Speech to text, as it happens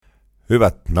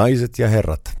Hyvät naiset ja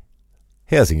herrat,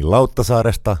 Helsingin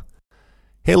Lauttasaaresta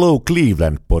Hello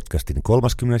Cleveland podcastin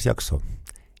 30. jakso.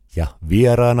 Ja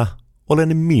vieraana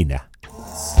olen minä.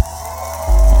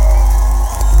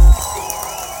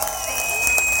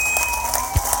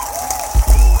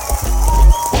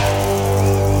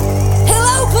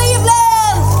 Hello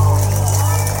Cleveland!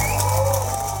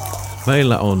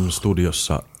 Meillä on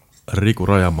studiossa Riku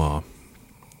Rajamaa,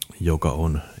 joka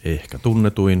on ehkä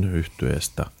tunnetuin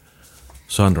yhtyeestä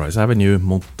Sunrise Avenue,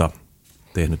 mutta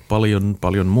tehnyt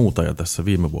paljon muuta ja tässä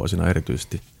viime vuosina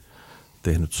erityisesti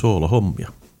tehnyt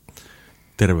soolohommia.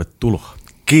 Tervetuloa.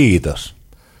 Kiitos.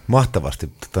 Mahtavasti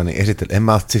esitellä. En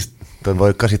mä ole siis,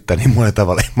 voi käsittää niin monella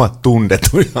tavalla, en mä ole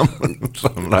tunnetuin. No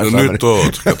nyt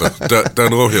oot, kato,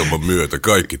 tämän ohjelman myötä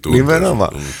kaikki tuntuu.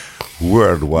 Nimenomaan.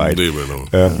 Worldwide. Nimenomaan.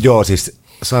 Joo, siis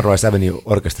Sunrise Avenue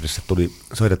orkesterissa tuli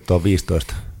soitettua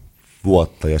 15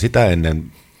 vuotta ja sitä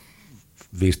ennen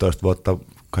 15 vuotta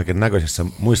kaiken näköisissä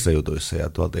muissa jutuissa ja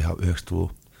tuolta ihan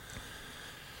 90-luvun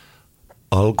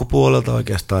alkupuolelta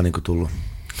oikeastaan niin kuin tullut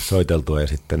soiteltua ja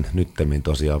sitten nyttemmin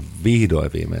tosiaan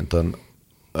vihdoin viimein tuon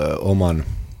oman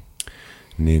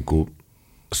niin kuin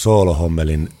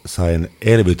soolohommelin sain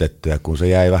elvytettyä, kun se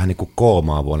jäi vähän niin kuin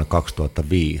koomaan vuonna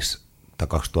 2005 tai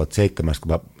 2007,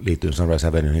 kun mä liityin Sunrise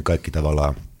Avenue, niin kaikki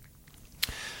tavallaan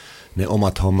ne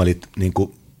omat hommelit niin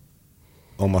kuin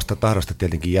omasta tahdosta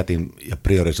tietenkin jätin ja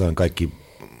priorisoin kaikki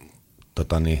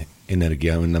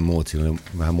energiaa ynnä muut. Siinä oli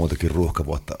vähän muutakin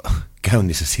ruuhkavuotta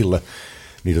käynnissä silloin.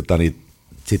 Niin,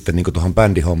 sitten niin tuohon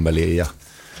bändihommeliin ja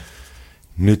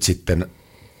nyt sitten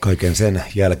kaiken sen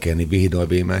jälkeen niin vihdoin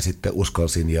viimein sitten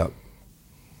uskalsin ja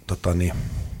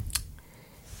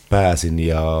pääsin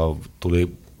ja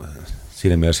tuli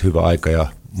siinä mielessä hyvä aika ja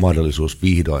mahdollisuus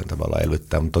vihdoin tavallaan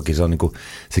elvyttää. Mutta toki se on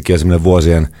sekin on semmoinen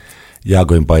vuosien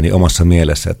jääkoinpaini omassa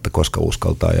mielessä, että koska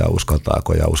uskaltaa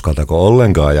ja uskaltaako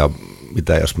ollenkaan ja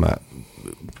mitä jos mä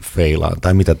feilaan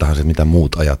tai mitä tahansa, mitä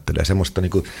muut ajattelee. Semmoista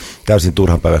täysin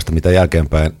turhanpäiväistä, mitä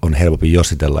jälkeenpäin on helpompi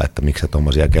jossitella, että miksi sä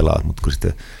tommosia kelaat, mutta kun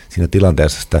sitten siinä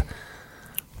tilanteessa sitä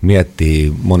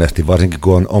miettii monesti, varsinkin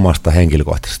kun on omasta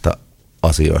henkilökohtaisesta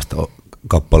asioista,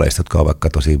 kappaleista, jotka on vaikka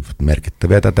tosi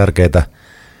merkittäviä tai tärkeitä,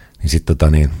 niin sitten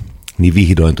niin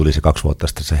vihdoin tuli se 2 vuotta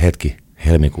sitten se hetki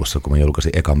helmikuussa, kun mä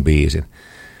julkaisin ekan biisin.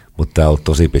 Mutta tää on ollut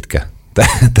tosi pitkä. Tää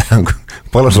on,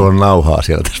 paljon sulla on nauhaa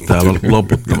siellä tässä. Täällä on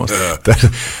loputtomasti. Tässä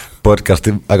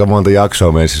podcastin aika monta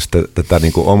jaksoa meissä tätä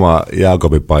omaa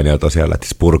Jaakobin-painia tosiaan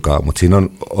lähtisi purkaa, mutta siinä on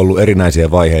ollut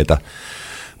erinäisiä vaiheita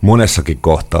monessakin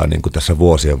kohtaa tässä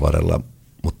vuosien varrella,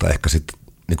 mutta ehkä sitten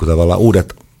tavallaan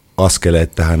uudet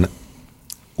askeleet tähän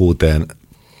uuteen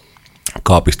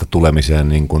kaapista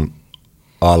tulemiseen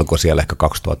alkoi siellä ehkä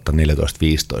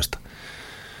 2014-2015.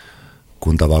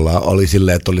 Kun tavallaan oli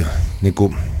silleen, että oli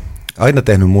aina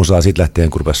tehnyt musaa, sitten lähtien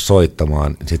kun rupesi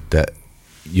soittamaan, sitten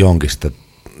jonkin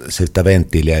sitä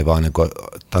venttiiliä ei vaan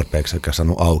tarpeeksi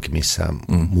saanut auki missään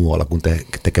muualla kuin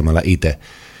tekemällä itse.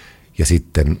 Ja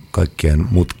sitten kaikkien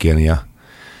mutkien ja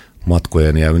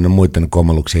matkojen ja muiden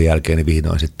kommelluksien jälkeen niin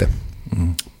vihdoin sitten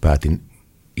päätin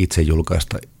itse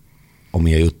julkaista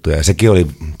omia juttuja. Ja sekin oli,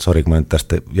 sori kun mä nyt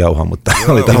tästä jauhan, mutta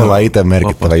oli tavallaan itse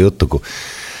merkittävä juttu, kun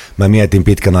mä mietin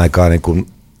pitkän aikaa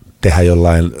tehdä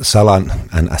jollain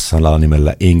NS-salalla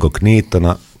nimellä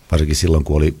Incognitona, varsinkin silloin,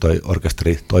 kun oli toi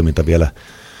orkesteritoiminta vielä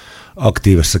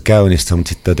aktiivisessa käynnissä, mutta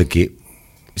sitten jotenkin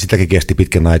sitäkin kesti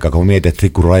pitkän aikaa, kun mä mietin, että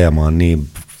Riku Rajamaa on niin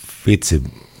vitsi,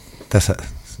 tässä,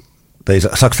 tai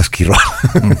saksassa kiroilla,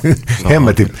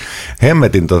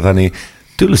 hemmetin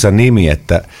tylsä nimi,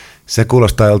 että se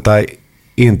kuulostaa joltain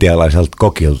intialaiselta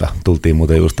kokilta. Tultiin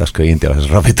muuten just äsken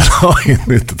intialaisessa ravintolaan,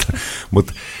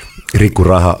 mutta Riku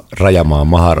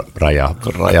Rajamaa,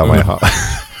 Rajamaja.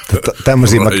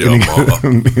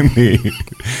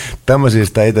 Tämmöisiä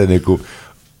sitä itse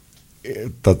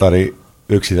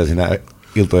yksinä siinä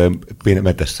iltojen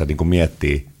pimeydessä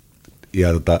miettii. Ja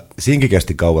siinkin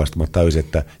kesti kauan, että mä tajusin,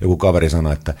 että joku kaveri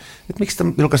sanoi, että miksi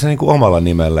tämä julkaisi omalla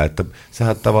nimellä, että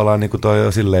sehän tavallaan toi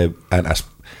on silleen NS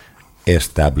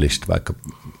established, vaikka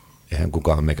eihän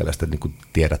kukaan meikäläistä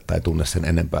tiedä tai tunne sen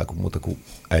enempää kuin muuta kuin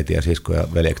äiti ja sisko ja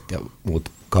veljet ja muut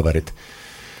kaverit.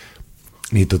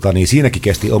 Niin siinäkin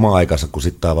kesti oma aikansa, kun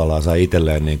sitten tavallaan sai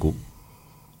itselleen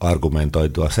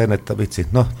argumentoitua sen, että vitsi,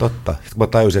 no totta. Sitten mä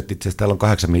tajusin, että itse asiassa täällä on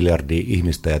 8 miljardia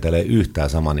ihmistä ja täällä ei yhtään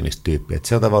samanimistä tyyppiä. Että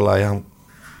se on tavallaan ihan,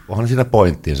 onhan siinä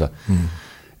pointtinsa.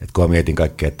 Että kun mä mietin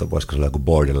kaikkea, että voisiko se olla joku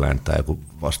Borderland tai joku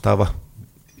vastaava,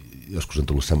 joskus on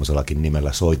tullut semmoisellakin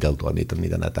nimellä soiteltua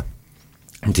näitä.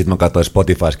 Sitten mä katsoin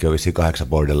Spotifyskin on vissiin 8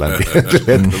 Borderlandia.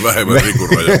 Vähemmän Riku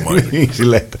Rajamaa. Niin,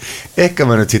 silleen, että ehkä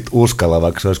mä nyt sitten uskallan,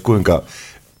 vaikka se olisi kuinka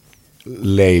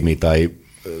leimi tai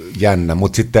jännä,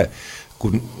 mutta sitten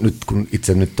kun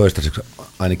itse nyt toistaiseksi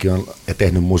ainakin on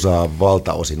tehnyt musaa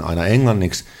valtaosin aina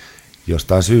englanniksi,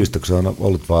 jostain syystä, kun se on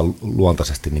ollut vaan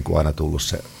luontaisesti niin kuin aina tullut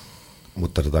se,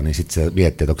 mutta niin sitten se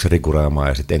miettii, että onko se Riku Rajamaa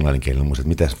ja sitten englanninkielinen musa, että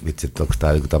mitäs vitsi, onko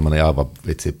tämä joku tämmöinen aivan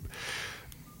vitsi,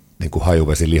 niin kuin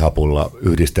hajuvesi lihapulla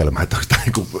yhdistelmä, että onko tämä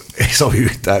niin kuin, ei sovi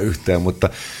yhteen, mutta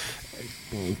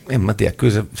en mä tiedä,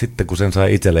 kyllä se sitten kun sen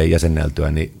sai itselleen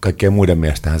jäsenneltyä, niin kaikkien muiden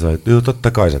mielestähän se on, että joo,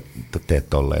 totta kai sä teet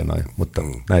tolleen noin, mutta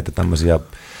näitä tämmöisiä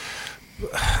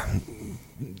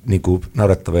niin kuin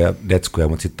naurettavia detskuja,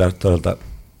 mutta sitten toisaalta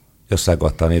jossain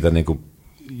kohtaa niitä niin kuin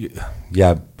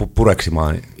jää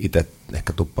pureksimaan itse,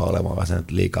 ehkä tuppaa olemaan vähän sen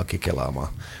liikaa kikelaamaan,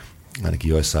 ainakin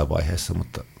joissain vaiheessa,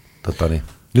 mutta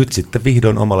nyt sitten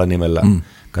vihdoin omalla nimellä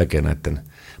kaikkien näiden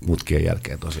mutkien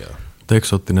jälkeen tosiaan.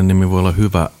 Eksoottinen nimi voi olla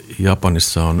hyvä.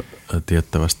 Japanissa on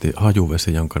tiettävästi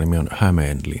hajuvesi, jonka nimi on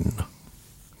Hämeenlinna.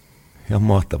 Ihan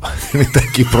mahtavaa.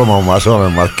 Mitäkin promoomaan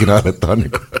Suomen markkinoille.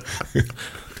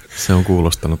 Se on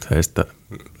kuulostanut heistä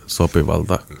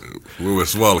sopivalta.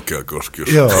 Luis Valkeakoski.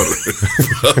 Joo.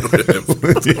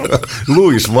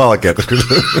 Luis Valkeakoski.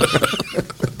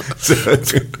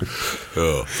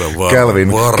 Joo,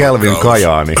 Calvin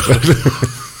Kajaani.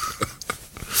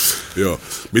 Joo.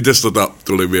 Mites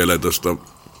tuli mieleen tuosta,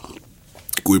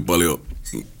 kuinka paljon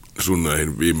sun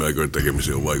näihin viime aikoina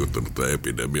tekemisiin on vaikuttanut tämä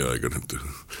epidemia-aikana?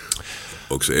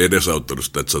 Onko se edesauttanut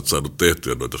sitä, että sä oot saanut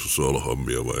tehtyä noita sun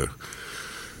solo-hommia vai?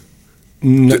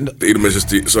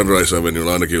 Ilmeisesti Sunrise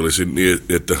Avenue ainakin olisi niin,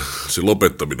 että se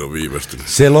lopettaminen on viivästynyt.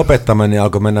 Se lopettaminen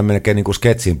alkoi mennä melkein niin kuin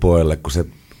sketsin puolelle, kun se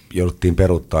jouduttiin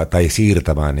peruuttaa tai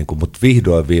siirtämään, niin kuin, mutta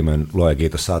vihdoin viimein, luoja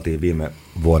kiitos, saatiin viime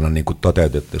vuonna niin kuin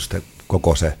toteutettu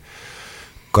koko se,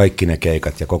 kaikki ne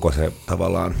keikat ja koko se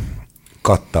tavallaan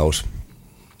kattaus.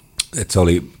 Et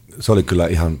se oli kyllä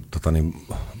ihan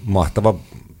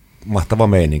mahtava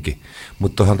meininki,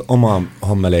 mutta tuohon omaan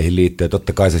hommeleihin liittyen,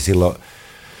 totta kai se silloin,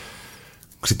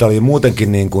 sitä oli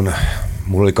muutenkin niin kuin,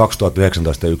 mulla oli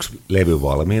 2019 yksi levy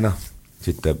valmiina,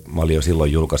 sitten mä olin jo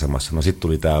silloin julkaisemassa, no sitten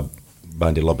tuli tämä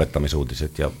bändin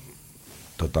lopettamisuutiset ja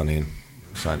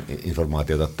sain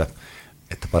informaatiota,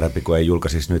 että parempi kuin ei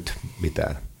julkaisisi nyt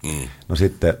mitään. No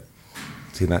sitten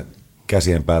siinä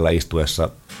käsien päällä istuessa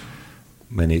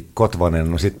meni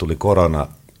Kotvanen, no sitten tuli korona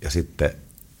ja sitten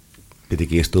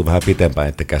pitikin istua vähän pitempään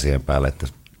että käsien päällä, että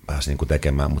pääsi niin kuin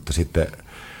tekemään, mutta sitten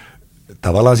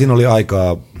tavallaan siinä oli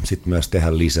aikaa sitten myös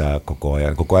tehdä lisää koko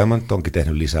ajan. Koko ajan mä nyt onkin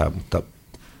tehnyt lisää, mutta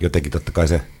jotenkin totta kai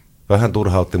se vähän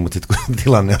turhautti, mutta sitten kun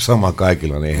tilanne on sama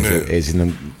kaikilla, niin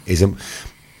ei se mun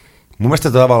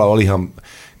mielestä tavallaan oli ihan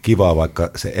kivaa, vaikka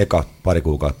se eka pari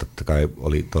kuukautta totta kai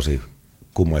oli tosi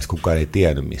kummallista, kukaan ei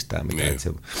tiennyt mistään mitään.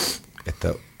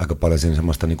 Että aika paljon siinä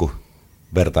semmoista niinku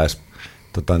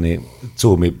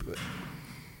Zoomi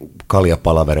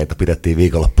kaljapalavereita pidettiin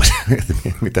viikonloppuisin, että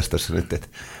mitäs tässä nyt,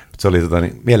 se oli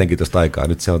mielenkiintoista aikaa,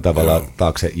 nyt se on tavallaan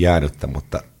taakse jäänyttä,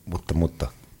 mutta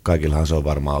kaikillahan se on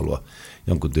varmaan ollut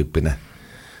jonkun tyyppinen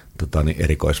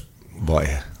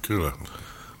erikoisvaihe. Kyllä.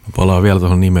 Palaan vielä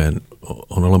tuohon nimeen.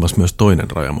 On olemassa myös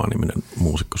toinen Rajamaa-niminen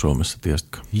muusikko Suomessa,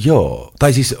 tiesitkö? Joo,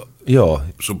 tai siis, joo.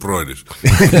 Sun broidis.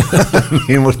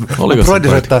 Niin musta, broidi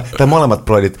soittaa, tai molemmat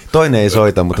broidit, toinen ei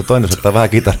soita, mutta toinen soittaa vähän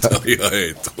kitaraa. Ihan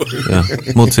heitto.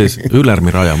 Mutta siis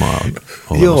Ylärmi Rajamaa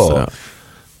on olemassa. Ja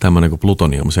tämmöinen kuin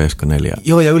Plutonium 74.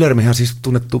 Joo, ja Ylärmihän on siis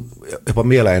tunnettu jopa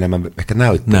vielä enemmän ehkä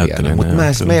näyttelijänä,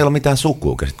 mutta me ei ole mitään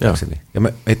sukua käsittääkseni. Ja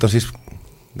meitä on siis,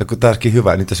 tässäkin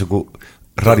hyvä, niitä olisi joku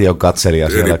radiokatselija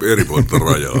siellä. Eri puolta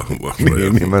rajaa.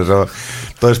 niin se on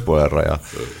toispuolen rajaa.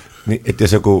 Niin, että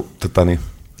jos joku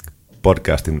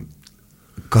podcastin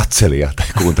katselija tai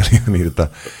kuuntelija niin,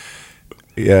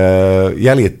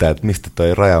 jäljittää, että mistä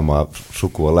toi Rajamaa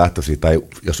suku on lähtöisin, tai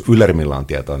jos Ylärmillä on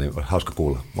tietoa, niin on hauska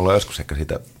kuulla. Mulla on joskus ehkä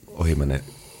siitä ohimennen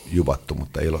juvattu,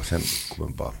 mutta ei ole sen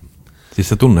kummempaa. Siis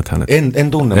sä tunnet hänet?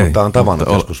 En tunne, mutta on tavannut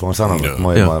joskus, vaan sanonut, että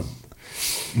moi vaan.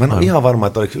 Mä en ole ihan varma,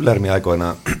 että oliko Ylärmi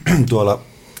aikoinaan tuolla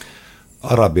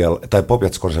Arabialla, tai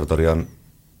Popjats-konservatorion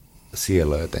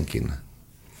siellä jotenkin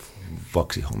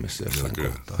vaksihommissa jossain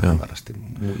kohtaa, hämärästi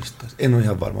muistaisin. En ole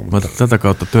ihan varma. Mutta tätä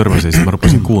kautta törmäsin, mä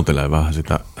rupesin kuuntelemaan vähän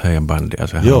sitä heidän bändiä,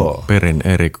 sehän on perin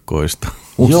erikoista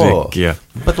musiikkia.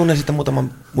 Joo. Mä tunnen sitä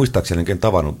muistaakseni, en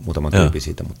tavannut muutaman tyypin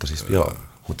siitä, mutta siis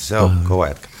mutta se on kova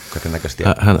jätkä.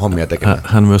 Kaikennäköisiä hommia tekemään.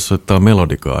 Hän myös soittaa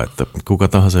melodikaa, että kuka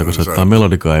tahansa, joka soittaa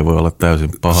melodikaa, ei voi olla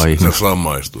täysin paha ihminen. Sä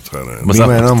samaistut häneen.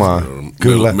 Nimenomaan,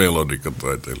 kyllä.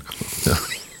 Melodikataiteilija.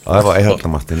 Aivan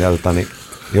ehdottomasti. Niin,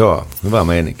 joo, hyvä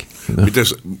meininki.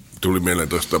 Mites tuli mieleen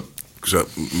tuosta kun sä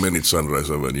menit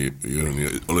Sunrise Avenue,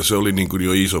 niin se oli niin kuin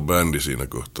jo iso bändi siinä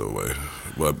kohtaa vai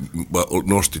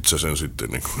nostit sä sen sitten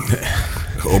niin kuin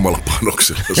omalla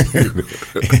panoksella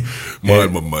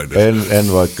maailmanmainen?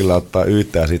 En voi kyllä ottaa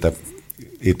yhtään siitä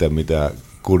itse mitään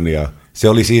kunniaa. Se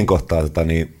oli siinä kohtaa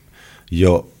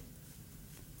jo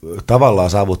tavallaan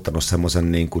saavuttanut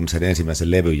semmoisen niin kuin sen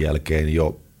ensimmäisen levyn jälkeen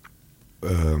jo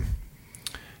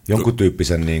jonkun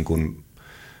tyyppisen niin kuin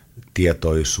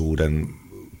tietoisuuden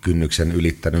kynnyksen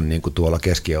ylittänyt niin kuin tuolla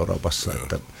Keski-Euroopassa,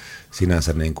 että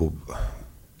sinänsä niin kuin...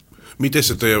 Miten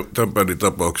se tämän bändin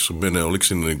tapauksessa menee? Oliko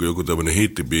siinä niin kuin joku tämmöinen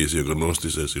hittibiisi, joka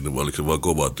nosti sen sinne, vai oliko se vaan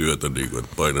kovaa työtä, niin kuin,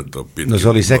 että painattaa pitkin? No se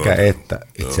oli sekä että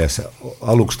itse asiassa.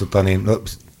 Aluksi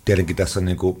tietenkin tässä on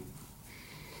niin kuin,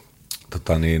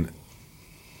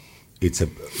 itse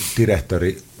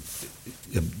direktori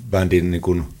ja bändin niin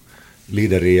kuin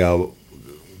liideri ja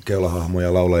keulahahmo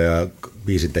ja laulaja ja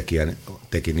biisintekijä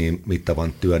teki niin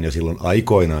mittavan työn jo silloin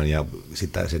aikoinaan ja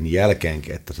sitä sen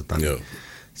jälkeenkin, että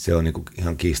se on niin kuin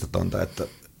ihan kiistatonta,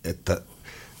 että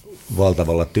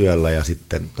valtavalla työllä ja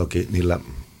sitten toki niillä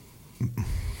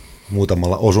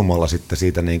muutamalla osumalla sitten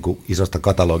siitä niin kuin isosta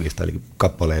katalogista, eli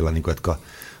kappaleilla, niin kuin, jotka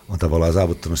on tavallaan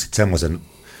saavuttanut sitten semmoisen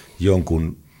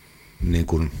jonkun, niin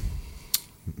kuin,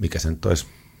 mikä se nyt olisi,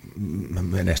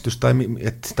 menestys, tai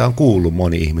että sitä on kuullut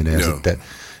moni ihminen ja sitten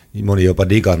moni jopa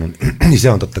digannut, niin se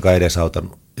on totta kai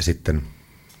edesauttanut. Ja sitten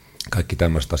kaikki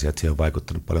tämmöiset asiat siihen on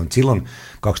vaikuttanut paljon. Mutta silloin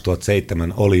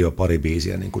 2007 oli jo pari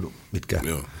biisiä, niin kuin, mitkä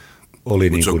oli...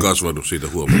 Mutta se on kasvanut siitä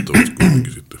huomattavasti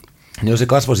kuitenkin sitten. Joo, se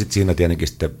kasvoi sitten siinä tietenkin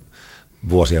sitten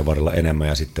vuosien varrella enemmän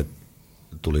ja sitten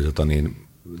tuli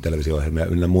televisio-ohjelmia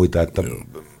ynnä muita, että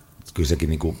kyllä sekin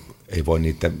niin kuin, ei voi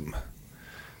niiden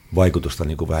vaikutusta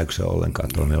niin kuin väheksyä ollenkaan,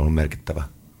 että on ollut merkittävä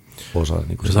osa.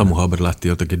 Niin ja Samu Haber lähti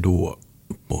jotenkin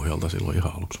duo-pohjalta silloin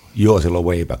ihan aluksi. Joo, silloin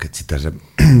way back, että sitten se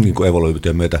niin kuin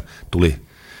evoluution myötä tuli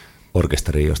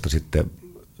orkesteri, josta sitten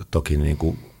toki niin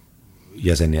kuin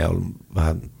jäseniä on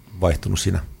vähän vaihtunut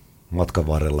siinä matkan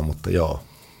varrella, mutta joo.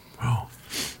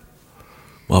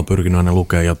 Mä oon pyrkinyt aina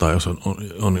lukemaan jotain, jos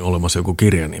on olemassa joku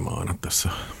kirja, niin mä oon aina tässä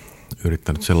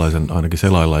yrittänyt sellaisen ainakin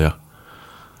selailla ja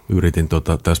yritin,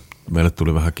 tässä meille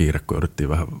tuli vähän kiire, kun yritettiin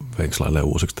vähän venkslaille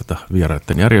uusiksi tätä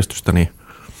vieraiden järjestystä, niin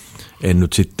en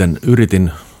nyt sitten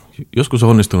joskus on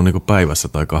onnistunut niin kuin päivässä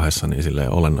tai kahdessa, niin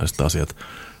silleen olennaiset asiat,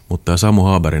 mutta tämä Samu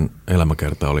Haberin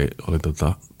elämäkerta oli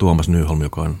Tuomas Nyholm,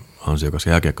 joka on ansiokas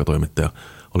jääkiekkotoimittaja,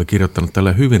 oli kirjoittanut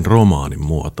tälle hyvin romaanin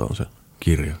muotoon se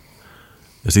kirja.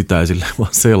 Ja sitä ei silleen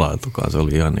vaan selailtukaan, se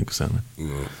oli ihan niin kuin sellainen.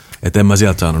 Että en mä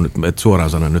sieltä saanut nyt, että suoraan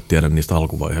sanoen nyt tiedän niistä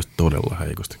alkuvaiheista todella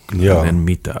heikosti. Kyllä en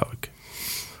mitään oikein.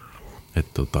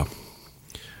 Että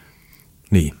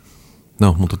niin.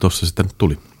 No, mutta tossa sitten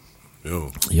tuli.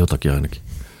 Joo. Jotakin ainakin.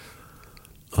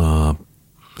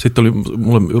 Sitten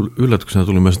mulle yllätyksenä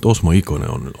tuli myös, että Osmo Ikonen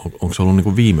onko se ollut niin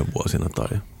kuin viime vuosina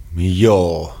tai?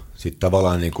 Joo. Sitten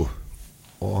tavallaan niin kuin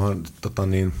onhan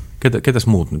Ketäs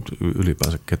muut nyt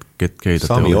ylipäänsä, keitä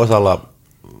Sami Osala,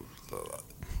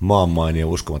 maanmain ja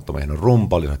uskomattoman hienon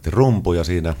rumpali, soitti rumpuja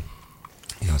siinä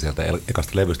ihan sieltä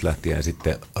ekasta levystä lähtien ja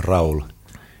sitten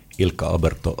Ilkka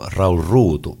Alberto Raul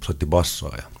Ruutu soitti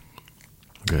bassoa ja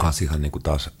ihan niin kuin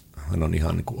taas, hän on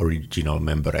ihan niin kuin original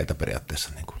membereitä periaatteessa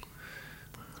niin kuin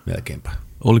melkeinpä.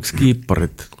 Oliko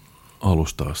kiipparit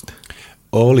alusta asti?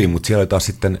 Oli, mutta siellä oli taas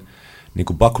sitten niin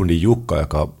kuin Backrundin Jukka,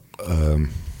 joka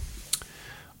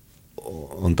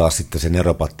on taas sitten se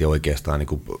neropatti oikeastaan, niin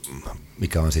kuin,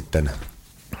 mikä on sitten,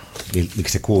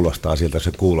 miksi se kuulostaa siltä,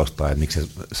 se kuulostaa, että miksi se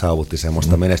saavutti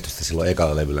semmoista menestystä silloin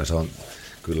ekalla levyllä. Se on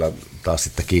kyllä taas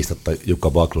sitten kiistatta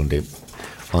Jukka Backrundin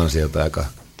ansiota, joka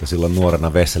silloin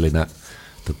nuorena vesselinä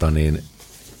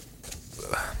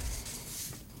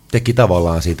teki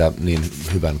tavallaan siitä niin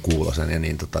hyvän kuulosen ja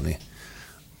niin,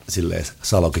 silleen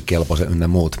Salokin kelpoisen ynnä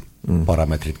muut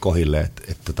parametrit kohille,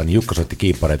 että Jukka soitti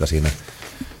kiippareita siinä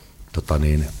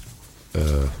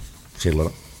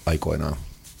silloin aikoinaan,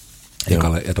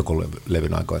 etokon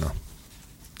levyn aikoinaan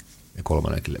ja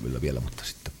kolmannenkin levyllä vielä, mutta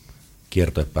sitten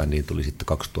kiertoebändiin tuli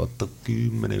sitten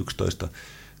 2010-2011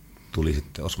 tuli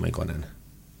sitten Osmo Ikonen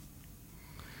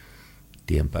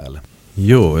tien päälle.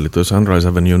 Joo, eli tuo Sunrise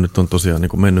Avenue nyt on tosiaan niin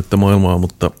kuin mennyttä maailmaa,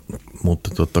 mutta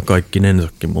kaikki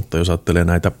nensäkin, mutta jos ajattelee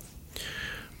näitä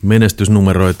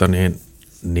menestysnumeroita,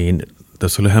 niin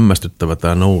tässä oli hämmästyttävä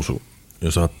tämä nousu,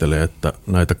 jos ajattelee, että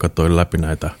näitä katsoin läpi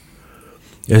näitä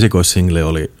esikoissingle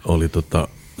oli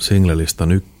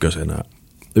singlelistan ykkösenä,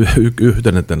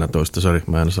 11, sori,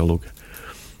 mä en saa lukea.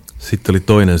 Sitten oli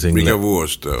toinen single. Mikä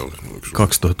vuosi tämä oli?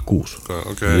 2006.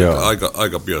 Okei,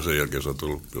 aika pian sen jälkeen se on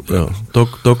tullut. Joo,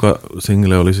 toka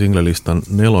single oli singlelistan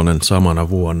 4 samana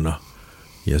vuonna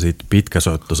Ja sitten pitkä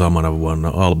soitto samana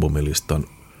vuonna albumilistan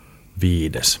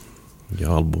 5.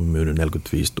 Ja albumi myynyt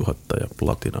 45 000 ja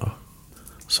platinaa,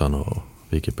 sanoo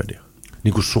Wikipedia.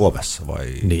 Niin kuin Suomessa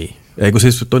vai? Niin. Eikö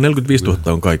siis tuo 45 000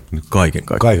 on kaiken Kaiken.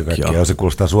 Ja se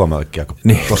kuulostaa suomallekin aika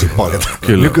Niin. tosi paljon.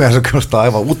 Kyllä. Nykyään se kuulostaa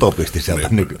aivan utopistiselta.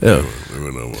 Joo.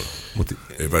 Nimenomaan.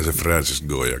 Ei pääse Francis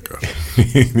Goyakaan.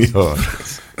 Joo.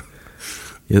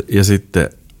 Ja sitten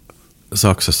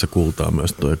Saksassa kuultaa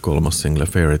myös tuo 3. single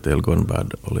Fairy Tale Gone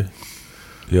Bad oli.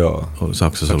 Joo.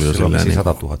 Saksassa oli jo silloin silleen.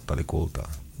 100 000 oli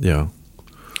kultaa. Joo.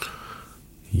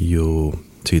 Joo.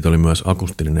 Siitä oli myös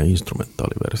akustinen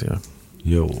instrumentaaliversio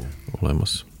Joo.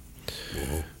 olemassa.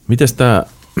 Mites tämä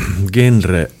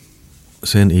genre,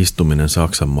 sen istuminen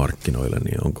Saksan markkinoille,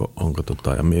 niin onko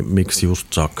ja miksi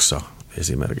just Saksa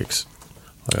esimerkiksi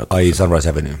ajatus? Ai Sunrise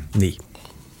Avenue. Niin.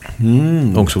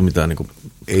 Onko sulla mitään niinku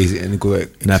Ei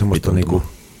semmoista niinku,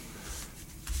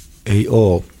 ei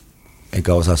oo,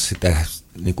 enkä osaa sitä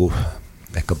niinku,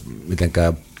 ehkä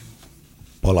mitenkään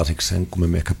palasiksi sen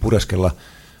kummemmin ehkä pureskella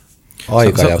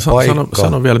aika ja paikka.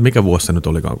 Sano vielä, mikä vuosi se nyt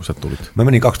olikaan, kun sä tulit? Mä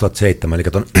menin 2007,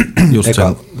 eli ton Just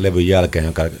ekan sen levyn jälkeen,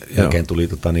 jonka jälkeen tuli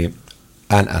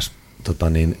NS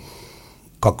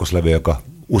kakkoslevy, joka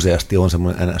useasti on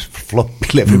semmoinen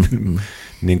NS-floppilevy,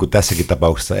 niin kuin tässäkin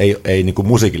tapauksessa, ei niin kuin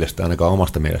musiikillista ainakaan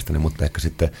omasta mielestäni, mutta ehkä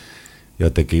sitten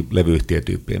jotenkin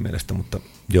levyyhtiötyyppien mielestä, mutta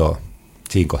joo,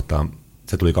 siinä kohtaa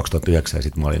se tuli 2009 ja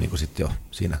sitten mä olin niin kuin sitten jo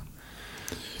siinä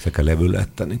sekä levyllä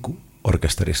että niin kuin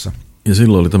orkesterissa. Ja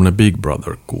silloin oli tämmöinen Big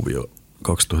Brother-kuvio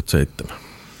 2007,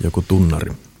 joku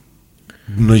tunnari.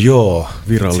 No joo.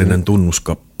 Virallinen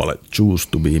tunnuskappale, Choose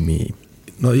to be me.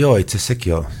 No joo, itse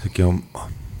asiassa sekin on,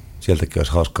 sieltäkin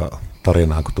olisi hauskaa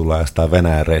tarinaa, kun tullaan jostain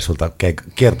Venäjän reissulta.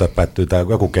 Kiertoa päättyy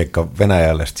joku keikka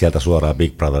Venäjälle, sieltä suoraan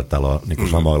Big Brother-taloon niin kuin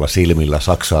samoilla silmillä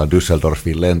Saksaan,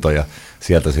 Düsseldorfiin lentoja,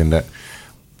 sieltä sinne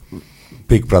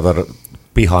Big Brother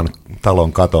pihan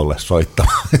talon katolle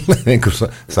soittamaan niin kuin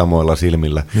samoilla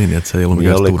silmillä. Niin, että se ei ollut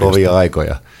mikään oli studiosta. kovia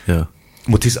aikoja.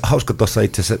 Mutta siis hauska tuossa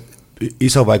itse asiassa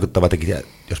iso vaikuttava tekijä,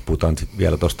 jos puhutaan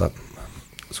vielä tuosta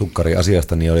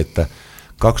sukkari-asiasta, niin oli, että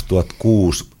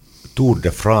 2006 Tour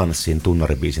de Francein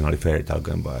tunnaribiisin oli Fairy Tale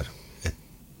Gone By.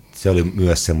 Se oli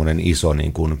myös semmoinen iso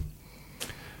niin kuin,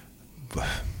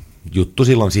 juttu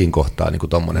silloin siinä kohtaa, niin kuin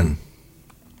tommonen,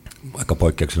 aika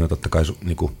poikkeuksellinen totta kai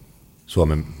niin kuin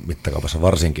Suomen mittakaavassa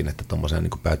varsinkin, että tommoseen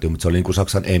niin kuin päätyy, mutta se oli niin kuin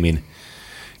Saksan EMIN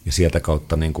ja sieltä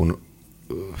kautta niin kuin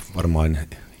varmaan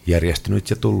järjestynyt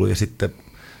ja tullut ja sitten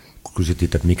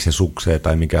kysyttiin, että miksi se suksee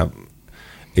tai mikä,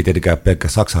 ei tietenkään pelkkä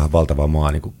Saksahan on valtava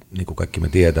maa, niin kuin kaikki me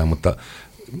tiedetään, mutta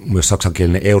myös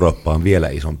saksankielinen Eurooppa on vielä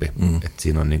isompi. Että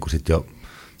siinä on niin kuin sit jo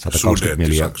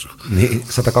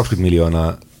 120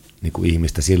 miljoonaa niin kuin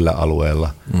ihmistä sillä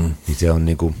alueella, niin se on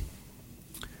niin kuin,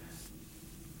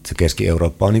 se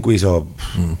Keski-Eurooppa on niin kuin iso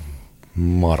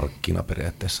markkina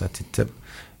periaatteessa. Että sitten se,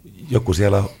 joku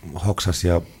siellä hoksasi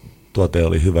ja tuote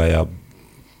oli hyvä ja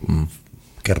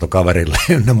kertoi kaverille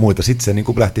ja muita. Sitten se niin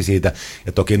kuin lähti siitä.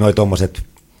 Ja toki noi tommoset,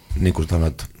 niin kuin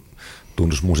sanoit,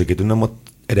 tunnusmusiikit ynnä,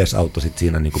 mutta edesauttoi sit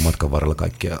siinä niin kuin matkan varrella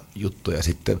kaikkia juttuja.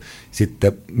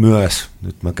 Sitten myös,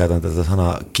 nyt mä käytän tätä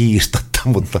sanaa kiistatta,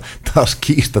 mutta taas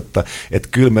kiistatta, että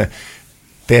kyllä me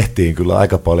tehtiin kyllä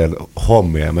aika paljon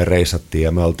hommia ja me reissattiin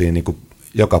ja me oltiin niin kuin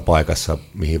joka paikassa,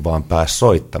 mihin vaan pääsi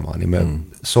soittamaan, niin me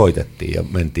soitettiin ja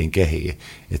mentiin kehiin.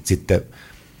 Et sitten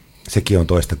sekin on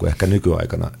toista kuin ehkä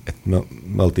nykyaikana, että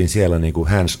me oltiin siellä niin kuin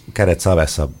kädet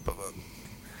savessa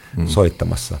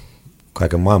soittamassa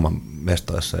kaiken maailman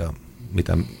mestoissa ja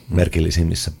mitä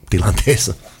merkillisimmissä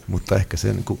tilanteissa, mutta ehkä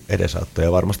se niin kuin edesauttoi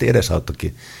ja varmasti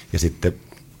edesauttoikin ja sitten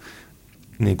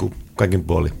niin kuin kaikin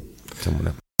puoli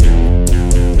semmoinen.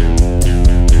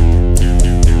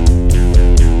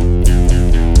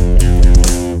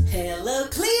 Hello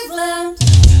Cleveland!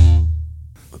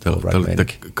 Te olette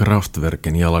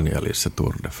Kraftwerkin jalanjäljissä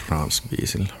Tour de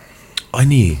France-biisillä. Ai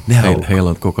niin, Heillä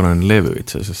on kokonainen levy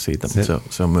itse asiassa siitä, mutta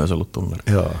se on myös ollut tunnari.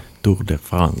 Joo. Tour de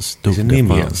France, Tour de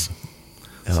France.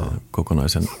 Se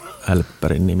kokonaisen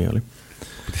älppärin nimi oli.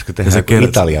 Pitäisikö tehdä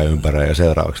Italia ympäröi ja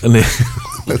seuraavaksi? Niin.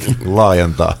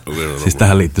 Laajentaa. Siis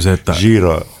tähän liittyy se, että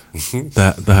Giro.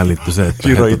 Tähän liittyy se, että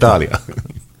Giro Italia.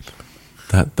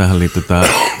 Tähän liittyy tämä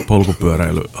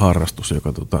polkupyöräilyharrastus,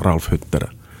 joka Ralf Hütter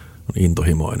on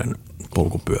intohimoinen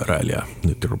polkupyöräilijä.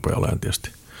 Nyt rupeaa olemaan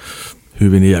tietysti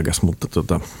hyvin iäkäs,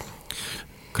 mutta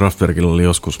Kraftwerkilla oli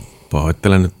joskus,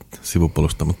 pahoittelen nyt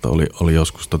sivupolusta, mutta oli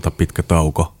joskus pitkä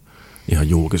tauko ihan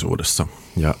julkisuudessa.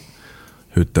 Ja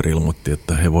Hütter ilmoitti,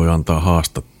 että he voi antaa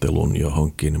haastattelun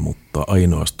johonkin, mutta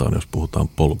ainoastaan jos puhutaan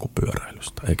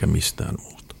polkupyöräilystä, eikä mistään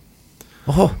muusta.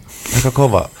 Oho, aika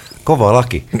kova. kova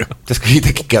laki. Pitäisikö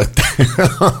itsekin käyttää?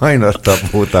 Ainoastaan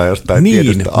puhutaan jostain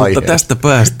tietystä mutta aiheesta. tästä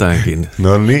päästäänkin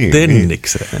No niin.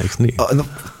 Tennikseen, eikö niin? No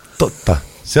totta,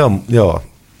 se on, joo,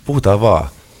 puhutaan vaan.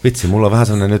 Vitsi, mulla on vähän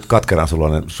sellainen nyt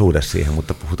katkeransuloinen suhde siihen,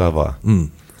 mutta puhutaan vaan.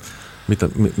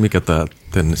 Mikä tämä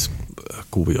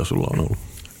tenniskuvio sulla on ollut?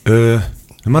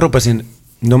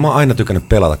 No mä oon aina tykännyt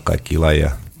pelata kaikkia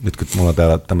lajeja. Nyt kun mulla on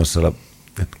täällä tämmöisellä,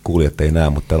 että kuulijat ei näe,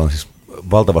 mutta täällä on siis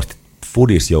valtavasti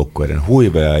fudisjoukkueiden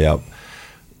huiveja ja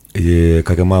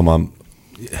kaiken maailman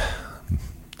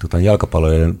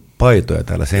jalkapallojen paitoja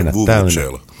täällä seinät täynnä.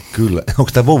 Kyllä.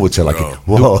 Onko tämä Vuvuzellakin?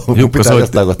 Wow. Jukka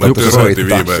soitti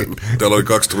viime. Täällä oli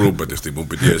 2 trumpetisti, mun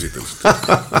piti esitellä sitä.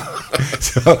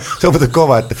 se on muuten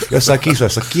kova, että jossain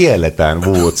kisoissa kielletään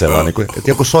Vuvuzela, niin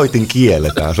että joku soitin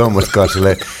kielletään. Se on musta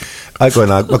silleen,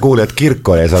 aikoinaan mä kuulin, että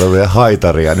Kirkkoon ei saanut vielä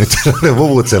haitaria, nyt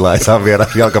Vuvuzela ei saa viedä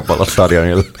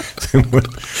jalkapallostadionille.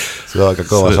 Se on aika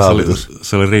kova saavutus.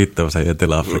 Se oli riittävä se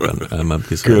Etelä-Afrikan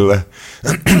MM-kisa. Kyllä.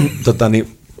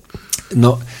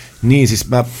 Niin, siis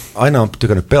mä aina oon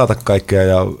tykännyt pelata kaikkea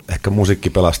ja ehkä musiikki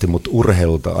pelasti mut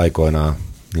urheilulta aikoinaan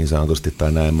niin sanotusti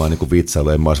tai näin. Mä oon niin vitsailu,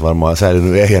 en mä ois varmaan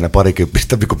säilynyt ehjänä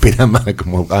parikymppistä pidemmän, kun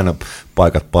mulla on aina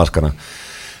paikat paskana.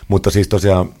 Mutta siis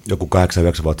tosiaan joku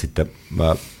 8-9 vuotta sitten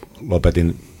mä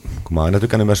lopetin, kun mä oon aina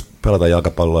tykännyt myös pelata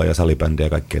jalkapalloa ja salibändiä ja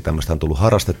kaikkea tämmöistä on tullut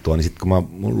harrastettua, niin sitten kun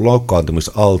mun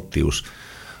loukkaantumisalttius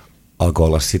alkoi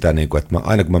olla sitä, että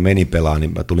aina kun mä menin pelaan,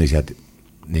 niin mä tulin sieltä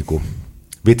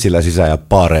vitsillä sisään ja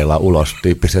paareilla ulos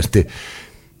tyyppisesti.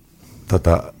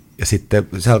 Ja sitten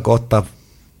se alkoi ottaa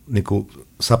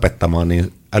sapettamaan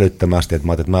niin älyttömästi, että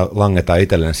mä ajattelin, että mä langetaan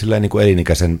itselleni silleen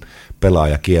elinikäisen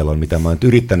pelaajakielon, mitä mä oon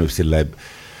yrittänyt silleen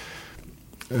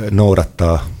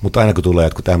noudattaa, mutta aina kun tulee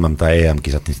jotkut MM- tai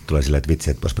EM-kisat, niin sitten tulee silleen, että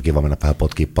vitsi, että olisipa kiva mennä vähän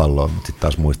potkii palloon, mutta sitten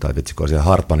taas muistaa, että vitsi, kun on siellä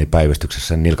Hartmanin päivystyksessä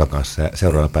sen nilkan kanssa ja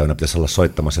seuraavana päivänä pitäisi olla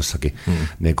soittamassa jossakin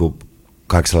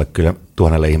 80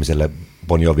 000 ihmiselle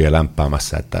Bon Jovia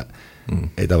lämpäämässä, että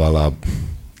ei tavallaan,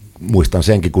 muistan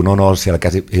senkin, kun on ollut siellä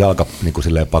jalka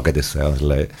paketissa ja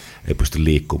silleen, ei pysty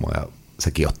liikkumaan ja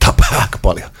sekin ottaa päähän aika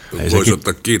paljon. Voisi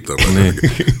ottaa kitaraa.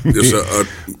 Jos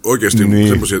oikeasti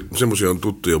semmoisia on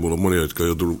tuttuja, mulla on monia, jotka on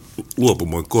joutunut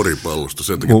luopumaan koripallosta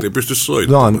sen takia, että ei pysty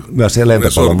soittamaan. No, myös se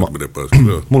lentäpallo.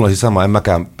 Mulla on siis sama, en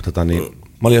mäkään,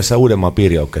 mä olin jossain Uudenmaan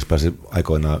piirijoukkeessa, pääsin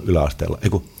aikoinaan yläasteella,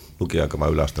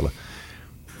 lukioaikaan yläasteella,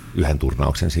 yhden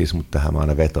turnauksen siis, mutta tähän mä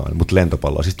aina vetoan. Mutta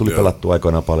lentopalloa siis tuli pelattua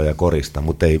aikoinaan paljon ja korista,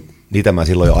 mutta niitä mä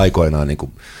silloin jo aikoinaan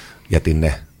jätin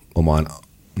ne omaan,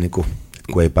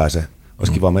 kun ei pääse.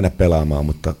 Olisi kiva mennä pelaamaan,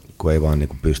 mutta kun ei vaan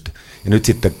pysty. Ja nyt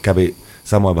sitten kävi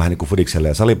samoin vähän fudikselle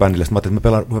ja salibändille. Sitten mä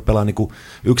ajattelin, että mä pelaan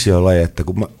yksilölajeja, että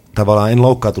kun mä tavallaan en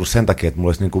loukkaantunut sen takia, että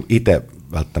mulla olisi itse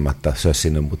välttämättä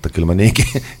sössinyt, mutta kyllä mä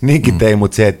niinkin tein,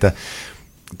 mutta se, että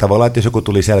tavallaan, että jos joku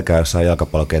tuli selkää jossain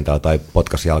jalkapallokentällä tai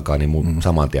potkas jalkaa, niin mun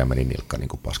saman tien meni nilkka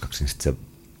paskaksi. Sitten se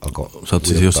alkoi. Sä oot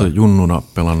siis jossain junnuna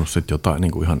pelannut sit jotain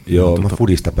ihan. Joo, mä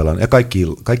fudista pelaan ja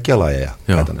kaikkia lajeja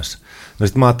käytännössä. No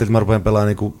sitten mä ajattelin, että mä rupean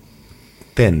pelaamaan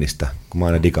tennistä, kun mä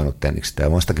oon aina digannut tenniksestä ja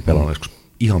mä oon sitäkin pelannut joskus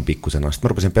ihan pikkusena. Sitten mä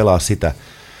rupesin pelaa sitä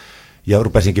ja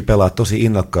rupesinkin pelaa tosi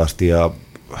innokkaasti ja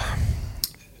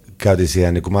käytin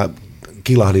siihen, mä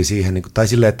kilahdin siihen, tai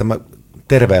silleen, että mä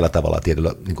terveellä tavalla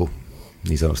tietyllä,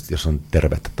 niin sanotusti, jos on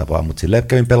tervettä tapaa, mutta silleen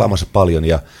kävin pelaamassa paljon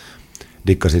ja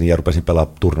dikkasin ja rupesin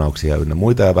pelaamaan turnauksia ynnä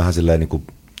muita ja vähän silleen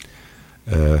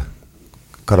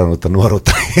kadonnutta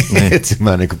nuoruutta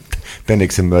etsimään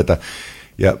tenniksen myötä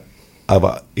ja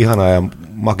aivan ihanaa ja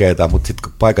makeeta, mutta sitten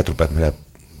kun paikat rupeat menee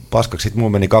paskaksi, sitten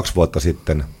mulla meni 2 vuotta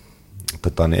sitten,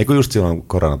 eikö just silloin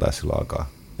korona taisi silloin alkaa,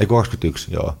 eikö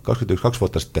 21, joo, 2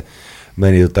 vuotta sitten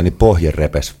meni pohje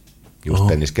repes just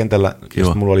tenniskentällä, ja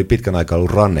sitten mulla oli pitkän aikaa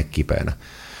ollut ranne kipeänä,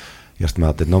 ja sitten mä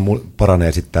ajattelin, että no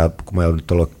paranee sitten, kun mä oon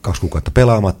nyt ollut 2 kuukautta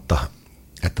pelaamatta,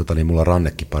 että mulla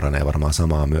rannekin paranee varmaan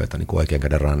samaa myötä, niin kuin oikean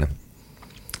käden ranne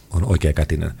on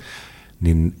oikeakätinen,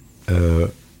 niin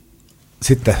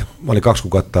sitten mä olin 2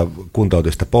 kuukautta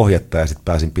kuntoutin sitä pohjetta ja sitten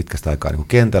pääsin pitkästä aikaa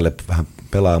kentälle vähän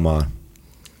pelaamaan.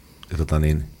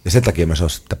 Ja sen takia myös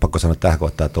olisi pakko sanoa tähän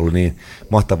kohtaan, että on ollut niin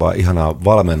mahtavaa, ihanaa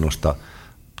valmennusta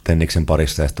tenniksen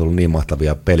parissa ja sitten on ollut niin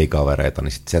mahtavia pelikavereita,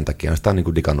 niin sen takia sitä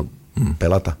on digannut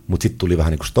pelata. Mutta sitten tuli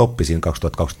vähän stoppi siinä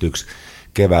 2021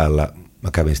 keväällä.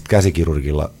 Mä kävin sitten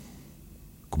käsikirurgilla,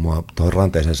 kun mua tuohon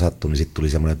ranteeseen sattui, niin sitten tuli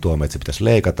semmoinen tuomio, että se pitäisi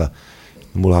leikata.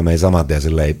 Mullahan meni saman tien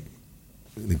silleen,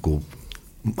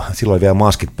 silloin oli vielä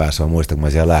maskit päässä, mä muistan, kun mä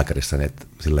siellä lääkärissä, niin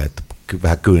että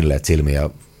vähän kyynleet silmiin ja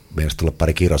meinasi tulla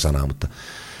pari kirjosanaa, mutta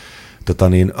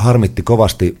harmitti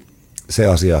kovasti se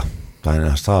asia, tai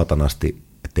saatanasti,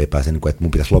 ettei pääse, että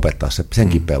mun pitäisi lopettaa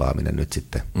senkin pelaaminen nyt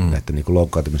sitten, näiden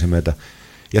loukkaantumisen myötä.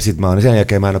 Ja sitten sen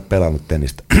jälkeen mä en ole pelannut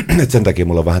tennistä. Et sen takia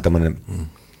mulla on vähän tämmöinen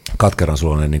katkeran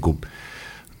suloinen niin kuin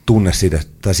tunne siitä,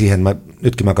 tai siihen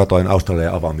nytkin mä katsoin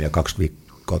Australian avaamia 2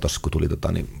 viikkoa tuossa, kun tuli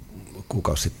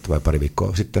kuukausi sitten vai pari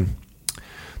viikkoa sitten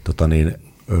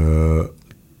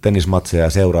tennismatseja ja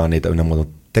seuraa niitä ynnä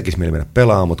muuta. Tekisi mieli mennä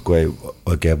pelaamaan, mutta kun ei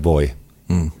oikein voi.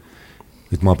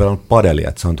 Nyt mä oon pelannut padelia,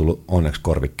 että se on tullut onneksi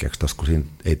korvikkeeksi tossa, kun siinä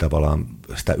ei tavallaan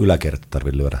sitä yläkertaa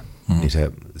tarvitse lyödä. Niin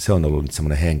se on ollut nyt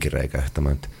semmoinen henkireikä, että mä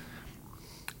nyt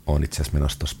oon itse asiassa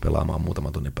menossa tuossa pelaamaan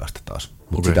muutaman tunnin päästä taas.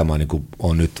 Mutta sitä mä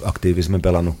oon nyt aktiivisemmin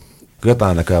pelannut.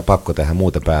 Jotain näköjään pakko tehdä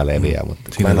muuta pääleviä,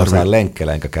 mutta kun mä en osaa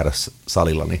lenkkeellä enkä käydä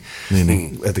salilla,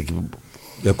 niin. Jotenkin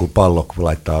joku pallo, kun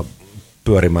laittaa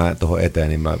pyörimään tuohon eteen,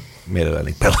 niin mä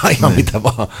mielelläni pelaan ihan mitä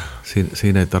vaan.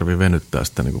 Siinä ei tarvitse venyttää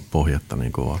sitä niin pohjatta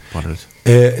niin kovaa padelissa.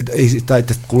 Tai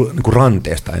niin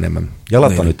ranteesta enemmän.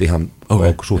 Jalat on nyt ihan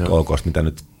suht okoista, mitä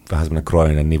nyt vähän semmoinen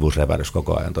krooninen nivusrevähdys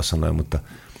koko ajan tuossa noin, mutta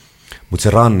se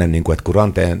ranne, niin kuin, että kun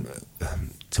ranteen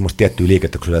semmoista tiettyä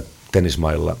liikettä, kun sillä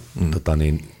tennismailla,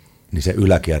 niin se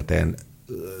yläkierteen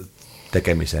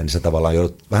tekemiseen, niin sä tavallaan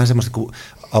joudut vähän semmoista, kun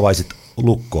avaisit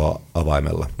lukkoa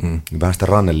avaimella, niin vähän sitä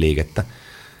ranneliikettä,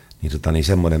 niin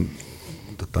semmoinen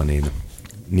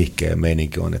nihkeä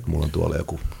meininki on, että mulla on tuolla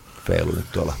joku feilu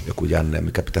nyt tuolla, joku jänne,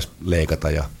 mikä pitäisi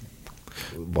leikata ja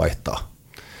vaihtaa.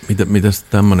 Mitäs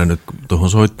tämmöinen nyt tuohon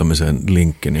soittamiseen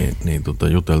linkki, niin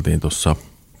juteltiin tuossa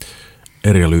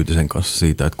Erja Lyytisen kanssa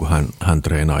siitä, että kun hän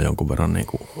treenaa jonkun verran niin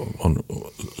kuin on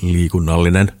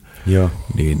liikunnallinen,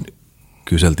 niin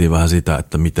kyseltiin vähän sitä,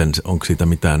 että onko siitä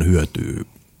mitään hyötyä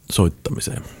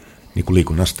soittamiseen. Niin kuin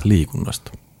liikunnasta?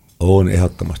 Liikunnasta. On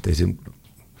ehdottomasti.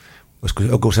 Olisiko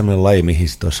joku sellainen laji, mihin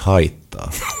sitä olisi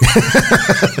haittaa?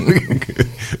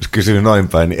 Jos kysyy noin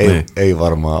päin, niin ei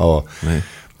varmaan ole. Niin.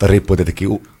 Tai riippuu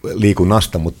tietenkin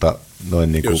liikunnasta, mutta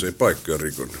noin niin kuin... Jos ei paikkoja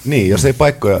rikonnut. Niin, jos ei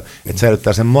paikkoja, että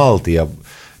säilyttää sen maltin ja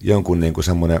jonkun niin kuin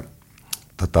semmoinen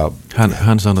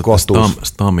hän sanoi, että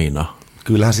stamina.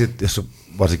 Kyllähän sitten, jos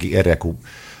varsinkin Erja, kun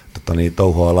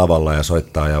touhuaa lavalla ja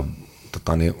soittaa ja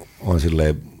niin on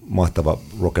silleen mahtava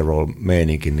rock and roll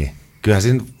meininki, niin kyllähän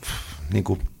siinä niin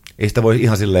kuin, ei sitä voi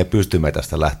ihan silleen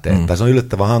pystymetästä lähteä. Tai se on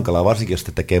yllättävän hankalaa, varsinkin jos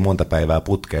sitä tekee monta päivää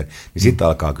putkeen, niin sitten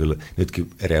alkaa kyllä, nytkin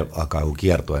Erja alkaa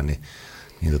kiertuen,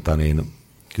 niin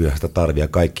kyllähän sitä tarvii.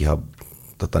 Kaikkihan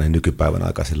nykypäivän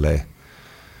aika silleen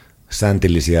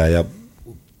säntillisiä ja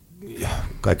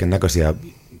kaiken näköisiä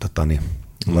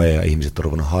lajeja ihmiset on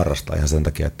ruvennut harrastaa ihan sen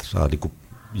takia, että saa niinku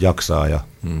jaksaa ja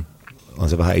on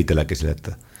se vähän itselläkin silleen,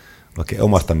 että vaikka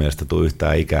omasta mielestä tule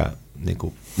yhtään ikää,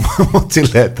 niinku, mutta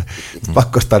silleen, että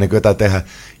pakko sitä niinku jotain tehdä.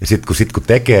 Ja sitten kun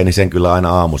tekee, niin sen kyllä aina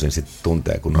aamuisin sit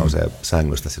tuntee, kun nousee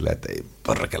sängystä silleen, että ei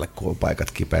perkele, kun on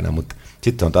paikat kipeänä. Mutta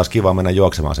sitten on taas kiva mennä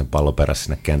juoksemaan sen pallon perässä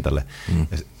sinne kentälle.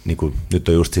 Ja niinku, nyt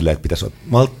on just silleen, että pitäisi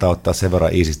malttaa ottaa sen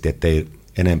verran iisisti, ettei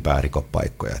enempää riko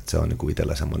paikkoja. Että se on niinku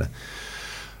itsellä semmoinen,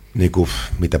 niinku,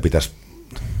 mitä pitäisi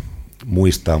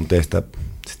muistaa, mutta ei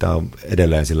sitä on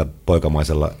edelleen sillä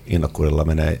poikamaisella innokkuudella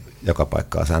menee joka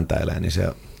paikkaa säntäilemään, niin se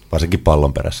varsinkin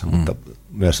pallon perässä, mutta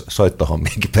myös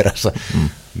soittohommienkin perässä,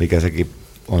 mikä sekin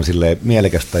on silleen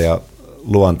mielekästä ja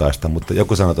luontaista, mutta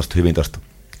joku sanoi tuosta hyvin tuosta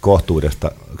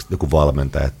kohtuudesta, joku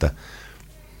valmentaja, että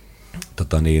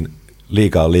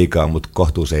liikaa on liikaa, mutta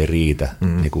kohtuus ei riitä.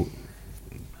 Niin kuin,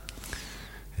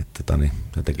 että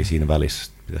jotenkin siinä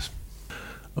välissä pitäisi.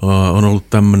 On ollut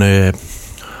tämmöinen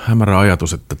hämärä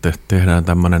ajatus, että tehdään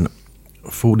tämmöinen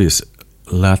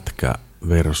foodis-lätkä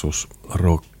versus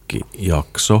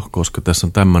rock-jakso, koska tässä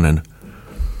on tämmöinen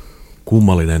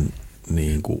kummallinen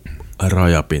niin kuin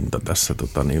rajapinta tässä,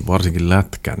 varsinkin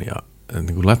lätkän ja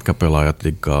niin kuin lätkäpelaajat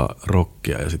diggaa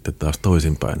rockia ja sitten taas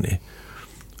toisinpäin, niin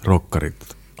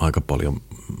rockarit aika paljon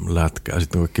lätkää.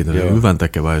 Sitten on kaikki hyvän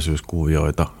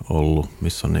tekeväisyyskuvioita ollut,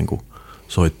 missä on niin kuin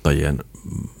soittajien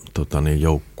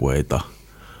joukkueita.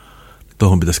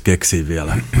 Tuohon pitäisi keksiä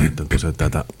vielä, että tosiaan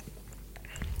tätä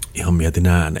ihan mietin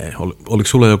ääneen. Oliko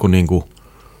sulla joku niinku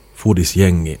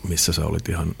foodis-jengi, missä sä olit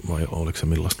ihan, vai oliko se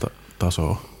millaista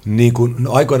tasoa? Niin kuin,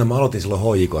 no aikoina mä aloitin silloin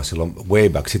HJK, silloin way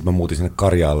back, sitten mä muutin sinne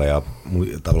Karjaalle ja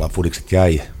tavallaan foodikset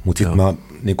jäi. Mutta sitten mä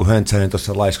niin höntsäilin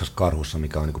tuossa Laiskas Karhussa,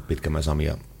 mikä on niin Pitkämäen Sami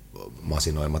ja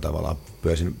masinoima tavallaan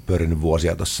pyörinyt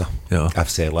vuosia tuossa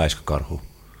FC Laiska Karhu.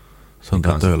 Se on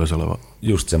tämä Töölössä oleva.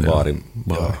 Just sen baarin.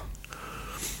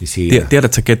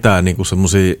 Tiedätkö sä ketään niinku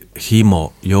semmoisia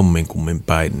himo jomminkummin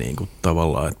päin niinku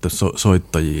tavallaan, että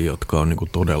soittajia, jotka on niinku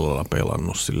todella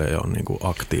pelannut sille ja on niinku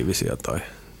aktiivisia tai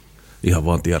ihan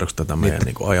vaan tiedoksi tätä meidän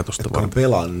niinku ajatusta vaan.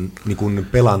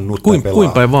 Pelannut.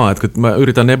 Kuin päin vaan, että mä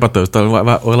yritän epätoista,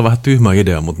 olla vähän tyhmä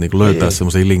idea, mutta niinku löytää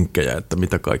semmoisia linkkejä, että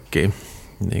mitä kaikkia.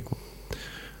 Niinku.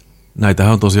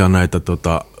 Näitähän on tosiaan näitä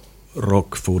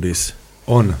Rock Foodis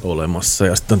On. olemassa.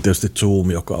 Ja sitten on tietysti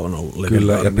Zoom, joka on ollut Kyllä, ja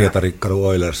legendaarinen. Pietari-Kadu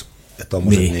Oilers ja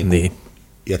tommoset Niin.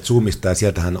 Ja Zoomista, ja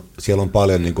sieltähän, siellä on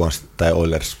paljon, niin kuin, tai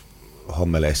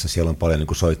Oilers-hommeleissa, siellä on paljon niin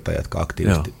kuin soittajia, jotka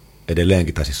aktiivisesti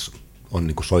edelleenkin, tai siis on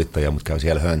niin kuin soittajia, mutta käy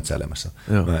siellä höntsäilemässä.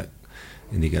 Joo. Mä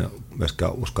en ikinä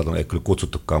myöskään uskaltanut, ei kyllä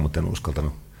kutsuttukaan, mutta en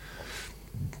uskaltanut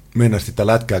mennä sitä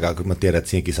lätkääkään, kun mä tiedän, että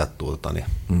siinäkin sattuu.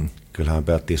 Niin kyllähän me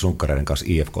pelattiin sunkkareiden kanssa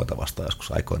IFK:ta vastaan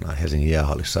joskus aikoinaan Helsingin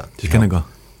jäähallissa. Siis kenen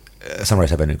kanssa?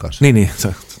 Sunrise Avenuen kanssa. Niin,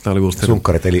 tämä oli uusi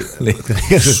Sunkkarit, eli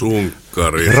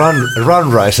Sunkkari.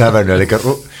 Runrise Avenue, eli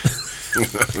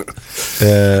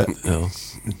Joo.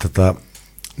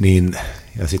 niin,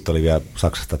 ja sitten oli vielä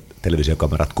Saksasta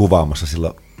televisiokamerat kuvaamassa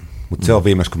silloin, mutta se on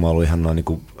viimeis, kun mä ollut ihan noin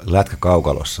niin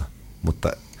lätkäkaukalossa,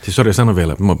 mutta Siis sori, sano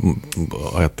vielä, mä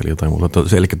ajattelin jotain muuta.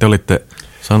 Eli te olitte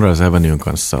Sunrise Avenuen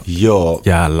kanssa joo,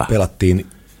 jäällä. pelattiin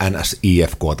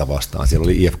NS-IFK:ta vastaan, siellä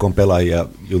oli IFK:n pelaajia,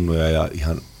 junnuja ja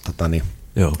ihan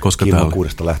Joo, koska tää oli?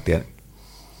 6 lähtien,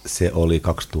 se oli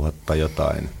 2000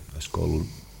 jotain, olisiko ollut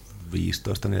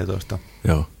 15-14,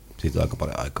 Joo, siitä on aika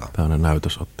paljon aikaa. tämä on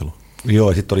näytösottelu. Joo,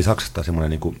 ja sitten oli Saksasta semmoinen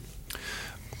niin kuin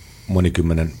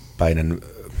monikymmenenpäinen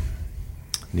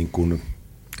niin kuin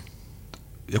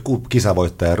joku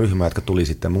kisavoittajaryhmä, jotka tuli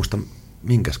sitten, muista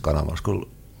minkäs kanavan, olisiko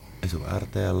ei se ole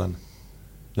RTL,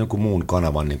 jonkun muun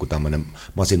kanavan niin kuin tämmöinen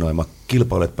masinoima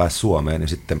kilpailijat pääsi Suomeen, ja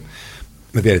sitten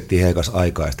me vietettiin heidän kanssa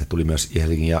aikaa, ja sitten tuli myös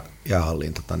Helsingin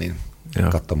jäähalliin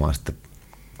katsomaan, sitten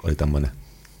oli tämmöinen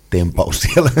tempaus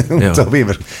siellä, mutta se on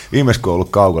viimeis kun on ollut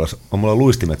Kaukolassa, on mulla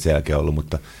luistimet sen jälkeen ollut,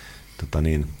 mutta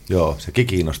joo, sekin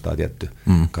kiinnostaa tietty,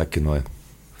 kaikki noin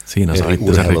Siinä eri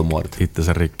urheilumuodot.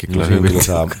 itsensä rikki kyllä Kyllä, hyvin.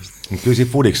 kyllä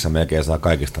siinä fudiksessa melkein saa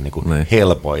kaikista niinku Niin.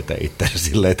 helpoiten itse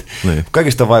silleen, että Niin.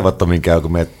 kaikista vaivattomin käy,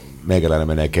 kun meikäläinen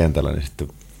menee kentällä, niin sitten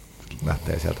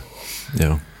lähtee sieltä.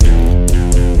 Joo.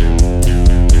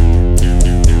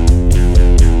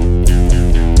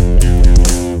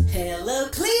 Hello,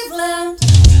 Cleveland.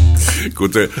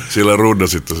 Kun te siellä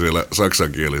runnasitte siellä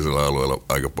saksankielisellä alueella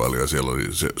aika paljon, ja siellä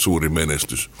oli se suuri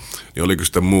menestys, niin oliko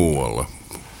sitä muualla?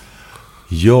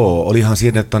 Joo, olihan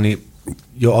siinä, että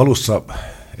jo alussa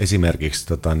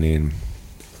esimerkiksi,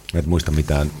 et muista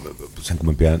mitään sen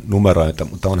kummempia numeroita,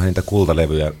 mutta onhan niitä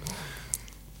kultalevyjä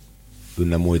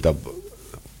ynnä muita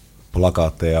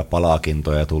plakaatteja ja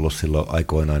palaakintoja tullut silloin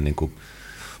aikoinaan niin kuin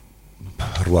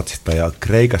Ruotsista, ja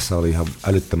Kreikassa oli ihan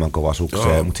älyttömän kova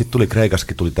sukseen, mutta sitten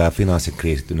Kreikassakin tuli tämä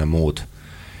finanssikriisit ynnä muut,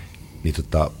 niin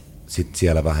sitten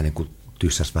siellä vähän niin kuin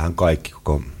tyssäs vähän kaikki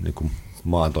koko niin kuin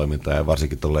maan toiminta, ja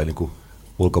varsinkin tolleen niin kuin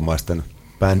ulkomaisten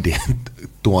bändien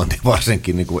tuonti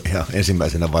varsinkin niin kuin ihan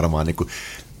ensimmäisenä varmaan niin kuin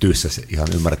tyssäs ihan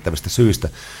ymmärrettävistä syistä,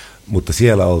 mutta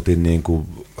siellä oltiin niin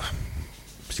kuin,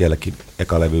 sielläkin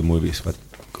eka levy muivisivät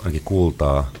ainakin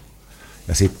kultaa,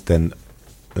 ja sitten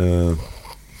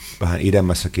vähän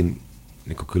idemmässäkin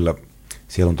niin kuin kyllä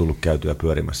siellä on tullut käytyä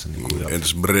pyörimässä. Niin kuin,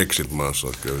 Entäs Brexit-maassa?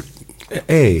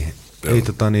 ei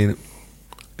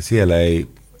siellä ei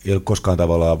ollut koskaan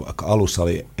tavallaan, alussa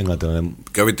oli englantilainen.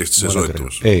 Kävittekö se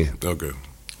soittamassa? Ei. Okay.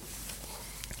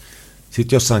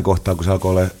 Sitten jossain kohtaa, kun se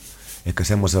alkoi olla ehkä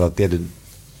semmoisella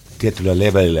tietyllä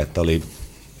levelillä, että oli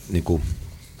niin kuin,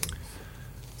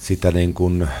 sitä niin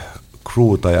kuin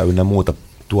crewta ja ynnä muuta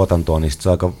tuotantoa, niin sitten se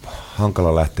on aika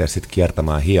hankala lähteä sitten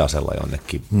kiertämään hiasella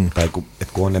jonnekin. Tai kun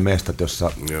on ne mestat,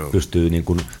 jossa pystyy niin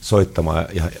kuin soittamaan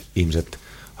ja ihmiset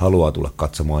haluaa tulla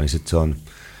katsomaan, niin sitten se on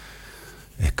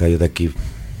ehkä jotenkin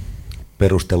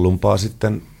perustellumpaa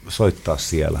sitten soittaa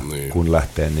siellä, kun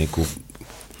lähtee niin kuin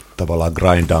tavallaan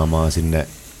grindaamaan sinne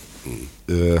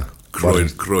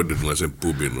Croydonilaisen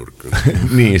pubinurkkaan.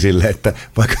 niin sille, että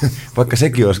vaikka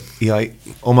sekin olisi ihan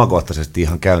omakohtaisesti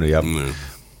ihan käynyt ja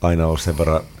aina ollut sen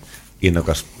verran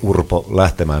innokas urpo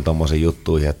lähtemään tuommoisiin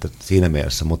juttuihin, että siinä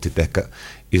mielessä, mutta sitten ehkä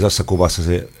isossa kuvassa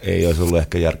se ei olisi ollut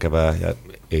ehkä järkevää ja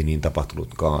ei niin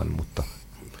tapahtunutkaan, mutta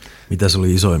Mitä se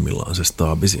oli isoimmillaan se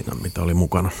staabi siinä, mitä oli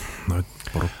mukana, noit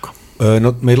porukkaa?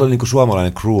 No, meillä oli niinku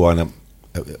suomalainen crew aina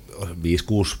 5,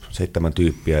 6, 7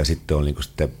 tyyppiä ja sitten on niinku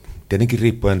sitten, tietenkin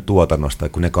riippuen tuotannosta,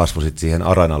 kun ne kasvoi sitten siihen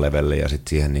arenalevelle ja sitten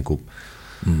siihen niinku,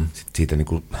 sit siitä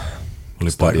niinku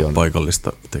oli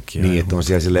paikallista tekijää. Niin, että on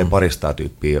siellä silleen paristaa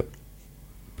tyyppiä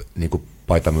niinku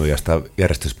paitamyyjästä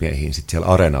järjestysmiehiin sitten siellä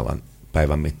areenavan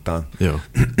päivän mittaan. Joo.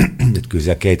 Nyt kyllä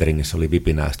siellä cateringissa oli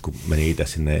vipinää, kun meni itse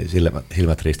sinne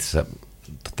silmät ristissä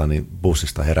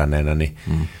bussista heränneenä, niin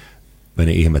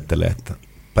meni ihmettelemään, että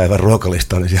päivän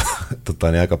ruokalista oli siellä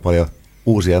niin aika paljon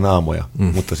uusia naamoja,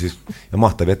 mutta siis ja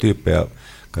mahtavia tyyppejä,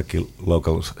 kaikki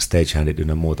local stagehandit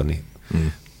ynnä muuta, niin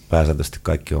pääsääntöisesti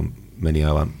kaikki meni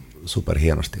aivan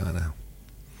superhienosti aina.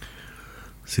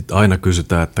 Sitten aina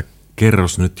kysytään, että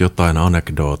kerros nyt jotain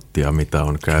anekdoottia, mitä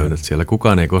on käynyt siellä.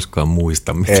 Kukaan ei koskaan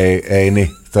muista mitään. Ei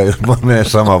niin, tämä on meidän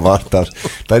sama vastaus.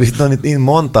 Tai sitten on niin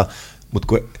monta, mutta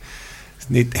kun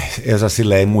niitä ei osaa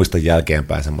silleen, ei muista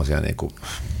jälkeenpäin semmoisia niin kuin...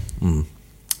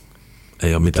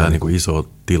 Ei ole mitään niin kuin isoa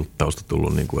tilttausta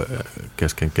tullut niin kuin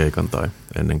kesken keikan tai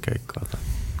ennen keikkaa.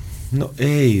 No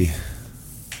ei.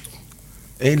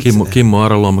 Kimmo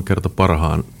Aroluoma kertoi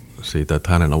parhaan siitä,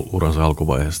 että hänen uransa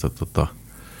alkuvaiheesta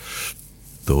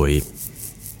toi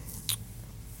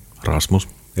Rasmus,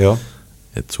 Joo.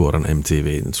 että suoran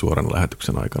MTV:n suoran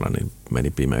lähetyksen aikana niin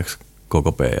meni pimeäksi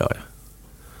koko PA. Ja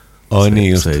Ai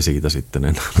niin just. Se ei siitä sitten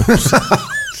enää.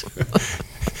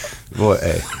 Voi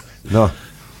ei. No.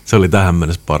 Se oli tähän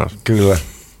mennessä paras. Kyllä.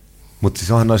 Mutta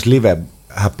siis onhan noissa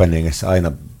live-happeningissä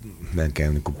aina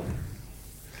melkein niin kuin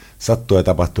sattuu ja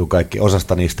tapahtuu kaikki.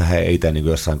 Osasta niistä he ei itse niin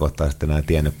jossain kohtaa sitten enää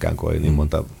tiennytkään, kun oli niin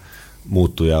monta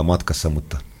muuttujaa matkassa,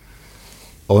 mutta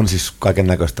on siis kaiken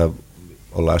näköistä.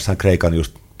 Ollaan jossain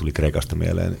just tuli Kreikasta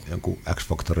mieleen jonkun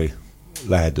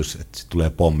X-Factory-lähetys, että sitten tulee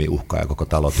pommiuhka ja koko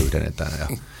talo tyhjennetään.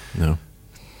 Ja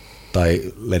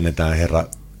tai lennetään herra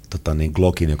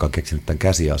Glockin, joka on keksinyt tämän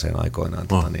käsiaseen aikoinaan,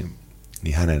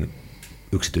 niin hänen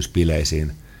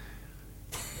yksityispileisiin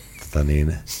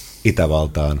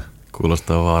Itävaltaan.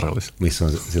 Kuulostaa vaarallista. Missä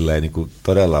on silleen niin kuin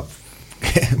todella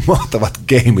mahtavat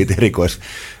gameit,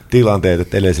 erikoistilanteet,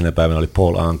 että edellisenä päivänä oli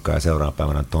Paul Anka ja seuraavana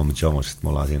päivänä Tom Jones. Sitten me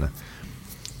ollaan siinä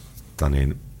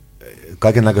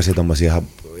kaiken näköisiä tommosia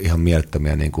ihan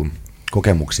mielettömiä niin kuin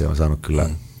kokemuksia on saanut kyllä,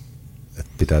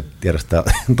 että pitää järjestää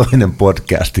toinen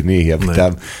podcasti niihin ja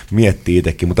pitää miettiä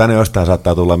itsekin, mutta aina jostain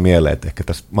saattaa tulla mieleen, että ehkä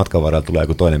tässä matkan varrella tulee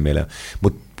joku toinen mieleen,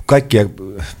 mutta kaikkia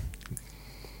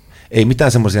ei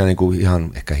mitään semmoisia niinku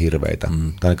ihan ehkä hirveitä,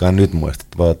 tai ainakaan nyt muistat,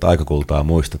 voi ottaa aikakultaa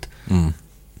muistat,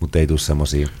 mutta ei tule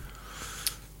semmoisia.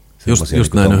 Just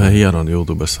niinku näin yhden hienon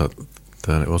YouTubessa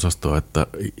tämä osasto, että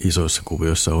isoissa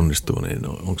kuvioissa onnistuu, niin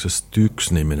onko se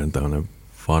Styx-niminen tämmöinen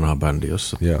vanha bändi,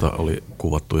 jossa oli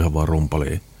kuvattu ihan vaan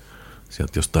rumpaliin.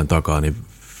 Sieltä jostain takaa, niin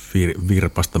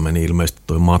virpasta meni ilmeisesti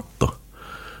toi matto.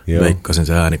 Veikkasin,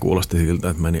 se ääni kuulosti siltä,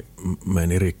 että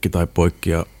meni rikki tai poikki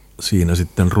ja siinä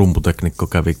sitten rumputeknikko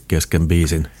kävi kesken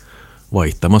biisin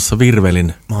vaihtamassa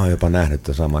virvelin. Mä oon jopa nähnyt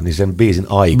tämän saman, niin sen biisin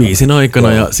aikana. Biisin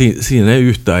aikana ja siinä ei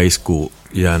yhtään iskua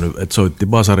jäänyt, että soitti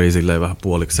basariin silleen vähän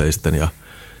puolikseisten ja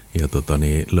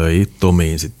löi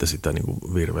Tomiin sitten sitä niin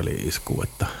kuin virveli-iskua,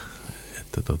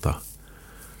 että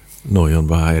noi on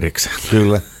vähän erikseen.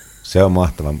 Kyllä. Se on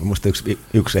mahtavaa. Minusta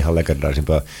yksi ihan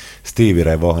legendaarisimpaa Stevie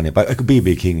Ray Vaughan ja B.B.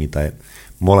 Kingin tai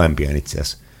molempien itse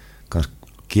asiassa kans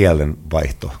kielen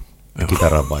vaihto,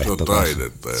 kitaran vaihto.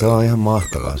 Se on ihan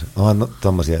mahtavaa. Olen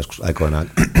tommosia joskus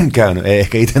aikoinaan käynyt. Ei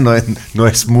ehkä itse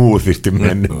noin smoothisti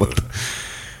mennyt, mutta...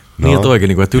 Niin ja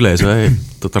toikin, että yleisö ei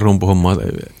rumpuhommaa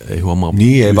ei huomaa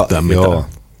yhtään mitään.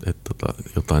 Että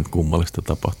jotain kummallista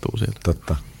tapahtuu siellä.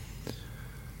 Totta.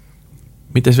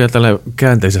 Miten vielä tällä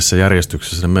käänteisessä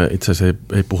järjestyksessä, me itse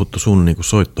asiassa ei puhuttu sun niin kuin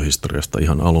soittohistoriasta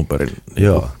ihan alun perin.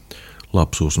 Niin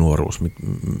lapsuus, nuoruus,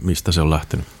 mistä se on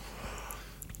lähtenyt?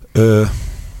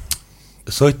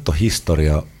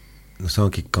 Soittohistoria, se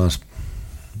onkin kans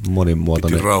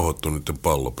monimuotoinen. Piti rauhoittua niiden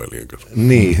pallopelien kanssa.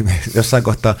 Niin, jossain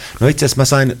kohtaa. No itse asiassa mä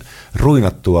sain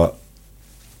ruinattua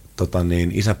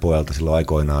isäpojalta silloin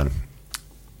aikoinaan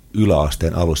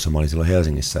yläasteen alussa. Mä olin silloin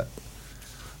Helsingissä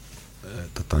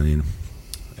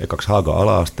ekaksi Haaga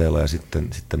ala-asteella ja sitten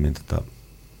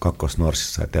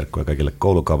Kakkos-Norsissa ja terkkuja kaikille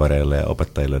koulukavereille ja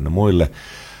opettajille ja muille.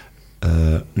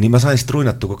 Niin mä sain sitten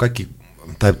ruinattua, kun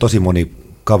tosi moni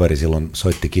kaveri silloin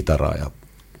soitti kitaraa ja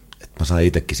että mä sain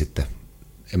itsekin sitten,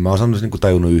 en mä osannut niin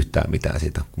tajunnut yhtään mitään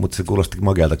siitä, mutta se kuulosti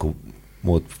makealta, kun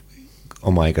muut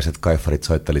omaikäiset kaifarit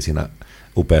soitteli siinä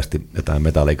upeasti jotain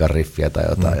Metallican riffiä tai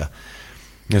jotain. Ja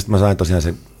sitten mä sain tosiaan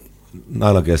sen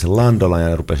nailonkielisen landolan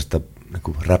ja rupesin sitä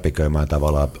niin räpiköimään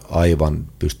tavallaan aivan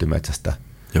pystymetsästä.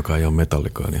 Joka ei ole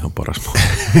Metallicaan ihan paras.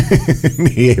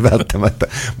 Niin, ei välttämättä.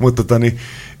 Mutta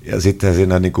ja sitten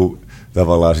siinä niin kuin,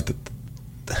 tavallaan sitten,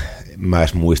 mä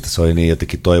edes muista, se oli niin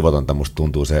jotenkin toivotonta, musta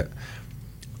tuntuu se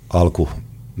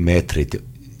alkumetrit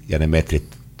ja ne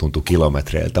metrit tuntuu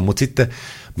kilometreiltä. Mutta sitten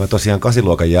mä tosiaan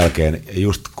 8-luokan jälkeen,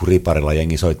 just kun riparilla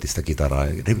jengi soitti sitä kitaraa,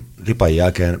 ripan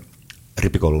jälkeen,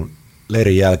 ripikoulun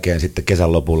leirin jälkeen sitten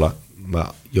kesän lopulla mä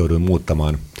jouduin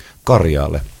muuttamaan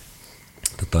Karjaalle.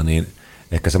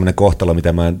 Ehkä semmoinen kohtalo,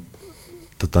 mitä mä en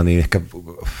ehkä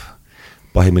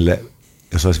pahimmille,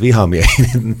 jos olisi vihamiehiä,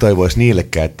 niin toivoisi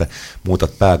niillekään, että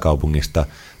muutat pääkaupungista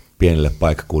pienelle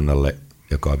paikkakunnalle,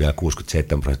 joka on vielä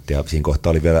 67%. Siinä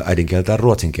kohtaa oli vielä äidinkieltään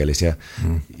ruotsinkielisiä,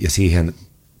 ja siihen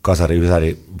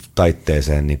kasari-ysäri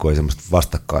taitteeseen niin ei semmoista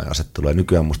vastakkainasettelua. Ja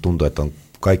nykyään musta tuntuu, että on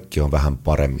kaikki on vähän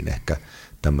paremmin ehkä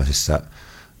tämmöisissä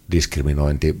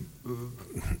diskriminointi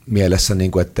mielessä,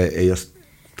 niin kuin, että ei olisi,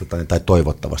 tai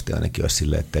toivottavasti ainakin olisi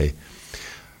silleen, että ei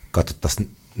katsottaisi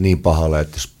niin pahalle,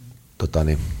 että jos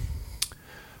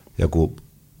joku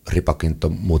ripakinto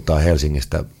muuttaa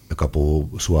Helsingistä, joka puhuu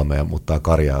suomea ja muuttaa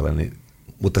Karjaalle, niin,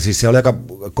 mutta siis se oli aika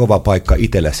kova paikka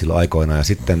itselle silloin aikoinaan, ja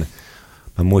sitten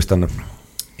mä muistan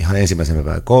ihan ensimmäisen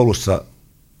päivän koulussa,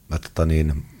 mä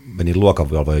menin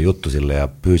luokanvalvojan juttu sille ja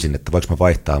pyysin, että voiko mä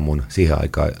vaihtaa mun siihen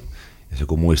aikaan, jos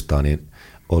joku muistaa, niin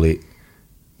oli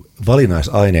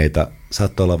valinnaisaineita,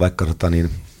 saattoi olla vaikka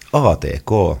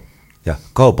ATK ja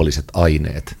kaupalliset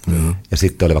aineet, ja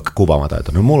sitten oli vaikka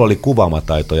kuvaamataito. No mulla oli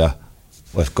kuvaamataito ja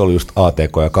olisiko ollut just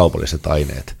ATK ja kaupalliset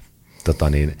aineet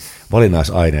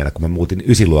valinnaisaineena, kun mä muutin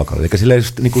 9-luokalle. Eli silleen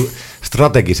just niin kuin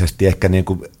strategisesti ehkä niin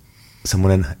kuin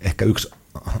semmoinen ehkä yksi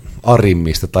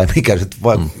arimmista, tai mikä nyt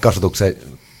kasvatukseen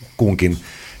kunkin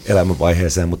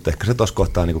elämänvaiheeseen, mutta ehkä se tuossa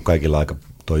kohtaa niin kuin kaikilla aika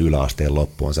toi yläasteen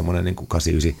loppu on semmoinen niin kuin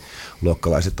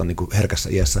 8-9-luokkalaiset on niin kuin herkässä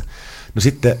iässä. No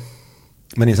sitten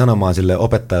menin sanomaan sille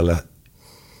opettajalle,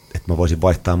 että mä voisin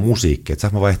vaihtaa musiikkia, että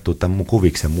saanko mä vaihtua tämän mun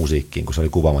kuviksen musiikkiin, kun se oli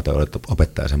kuvaamaton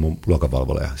opettaja, se mun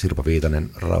luokanvalvoja Sirpa Viitanen,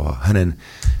 rauha hänen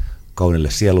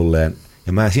kaunille sielulleen.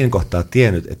 Ja mä en siinä kohtaa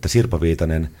tiennyt, että Sirpa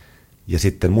Viitanen ja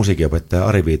sitten musiikinopettaja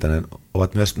Ari Viitanen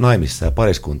ovat myös naimissa ja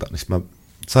pariskunta. Niin mä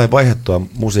sain vaihdettua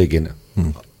musiikin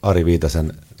Ari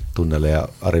Viitasen tunnelle ja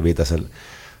Ari Viitasen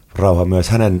rauha myös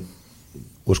hänen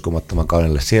uskomattoman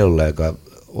kaunille sielulle, joka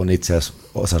on itse asiassa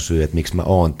osa syy, että miksi mä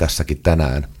oon tässäkin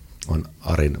tänään, on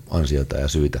Arin ansiota ja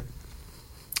syitä.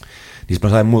 Niin mä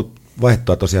sain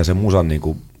vaihdettua tosiaan sen musan, niin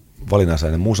kuin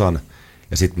valinnaisen musan,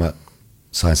 ja sitten mä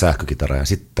sain sähkökitaran, ja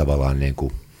sitten tavallaan niin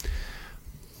kuin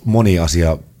moni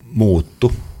asia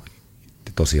muuttu.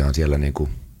 Tosiaan siellä niin kuin,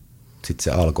 sitten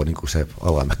se alkoi niin kuin se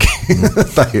alamäki,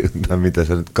 tai mitä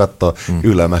se nyt katsoo,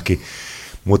 ylämäki.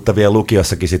 Mutta vielä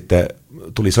lukiossakin sitten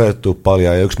tuli soitettua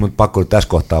paljon, ja yksi mun pakko tässä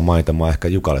kohtaa mainita, mä oon ehkä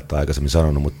Jukalle tai aikaisemmin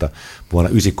sanonut, mutta vuonna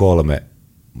 1993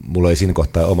 mulla oli siinä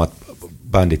kohtaa omat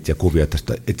bändit ja kuviot. Itse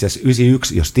asiassa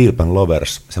 1991 jo Steel Pan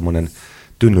Lovers, semmoinen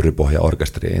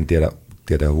tynnyripohjaorkesteri, en tiedä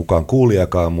kukaan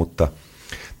kuulijakaan, mutta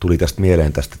tuli tästä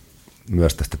mieleen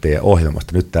myös tästä teidän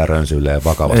ohjelmasta. Nyt tämä rönsyilee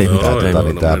vakavasti,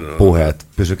 tämä puheet,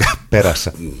 pysykää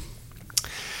perässä.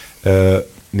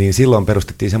 Niin silloin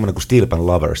perustettiin semmoinen kuin Steel Pan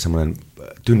Lovers, semmoinen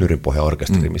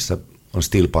tynnyrinpohjaorkesteri, missä on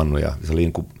steel-pannuja. Se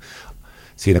oli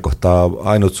siinä kohtaa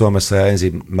ainut Suomessa ja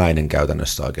ensimmäinen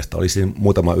käytännössä oikeastaan. Oli siinä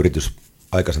muutama yritys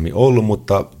aikaisemmin ollut,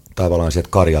 mutta tavallaan sieltä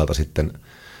Karjalta sitten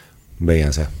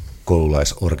meidän se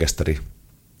koululaisorkesteri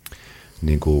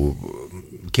niin kuin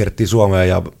kierrettiin Suomea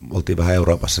ja oltiin vähän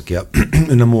Euroopassakin ja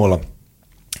ynnä muualla.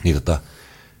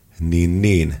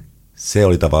 Niin, se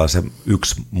oli tavallaan se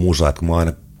yksi musa, että kun mä oon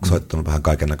aina soittanut vähän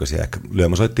kaiken näköisiä, ehkä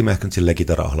lyömäsoittimia ehkä nyt silleen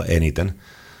kitarahalla eniten,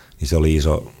 niin se oli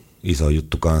iso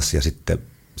juttu kanssa, ja sitten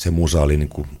se musa oli niin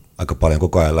kuin aika paljon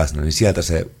koko ajan läsnä, niin sieltä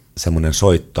se semmoinen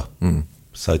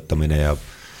soittaminen ja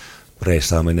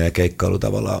reissaaminen ja keikkailu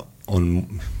tavallaan on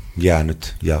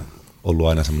jäänyt ja ollut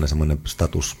aina semmoinen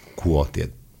status quo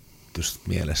tietysti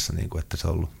mielessä, niin kuin, että se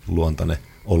on ollut luontainen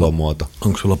olomuoto.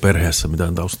 Onko sulla perheessä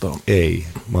mitään taustaa? Ei,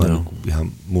 mä oon niin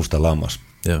ihan musta lammas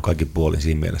kaikki puolin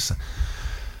siinä mielessä.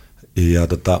 Ja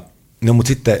no, mutta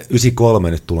sitten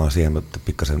 93 nyt tullaan siihen, mutta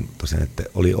pikkasen tosiaan, että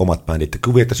oli omat bändit ja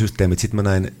kuviettasysteemit. Sitten mä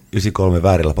näin 93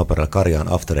 väärillä paperilla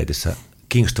Karjaan After Eightissa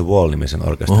Kings to Wall-nimisen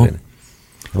orkesterin.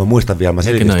 Ja mä muistan vielä, mä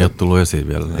selitin. Ikinä ei ole tullut esiin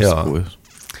vielä näissä kuvioissa.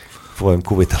 Voin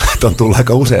kuvitella, että on tullut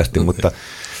aika useasti, mutta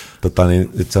niin,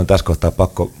 nyt se on tässä kohtaa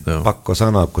pakko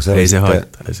sanoa, kun se ei se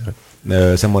haittaa.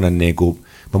 Semmoinen niin kuin,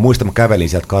 mä muistan, mä kävelin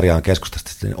sieltä Karjaan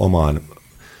keskustasta omaan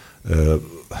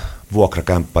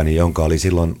vuokrakämppäni, jonka oli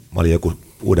silloin, mä olin joku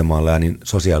Uudenmaan läänin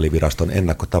sosiaaliviraston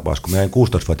ennakkotapaus, kun mä jäin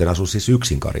 16-vuotiaana asua siis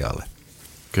yksin Karjaalle.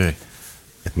 Okay.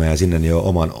 Että mä jäin sinne jo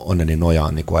oman onneni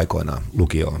nojaan niin kuin aikoinaan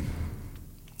lukioon,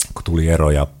 kun tuli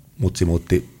ero ja mutsi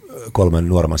muutti 3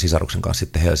 nuoremman sisaruksen kanssa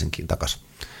sitten Helsinkiin takaisin.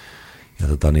 Ja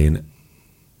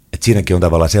että siinäkin on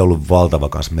tavallaan se ollut valtava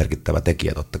kanssa merkittävä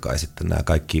tekijä totta kai sitten nämä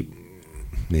kaikki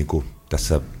niin kuin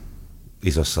tässä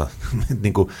isossa,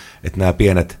 niin kuin, että nämä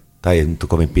pienet, tai ei nyt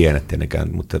kovin pienet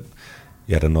tietenkään, mutta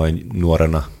jäädä noin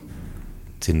nuorena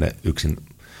sinne yksin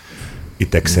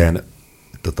itekseen.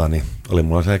 Oli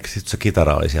mulla se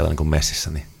kitara oli siellä niin kuin messissä.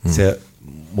 Niin se,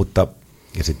 mutta,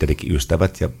 ja sitten tietenkin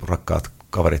ystävät ja rakkaat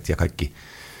kaverit ja kaikki.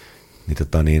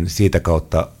 Niin siitä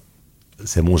kautta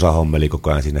se musahommeli koko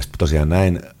ajan siinä. Sitten tosiaan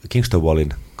näin Kingston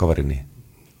Wallin kaverini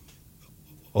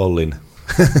Ollin,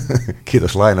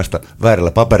 kiitos lainasta,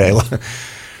 väärillä papereilla.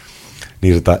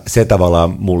 Niin se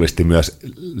tavallaan mullisti myös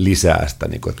lisää sitä.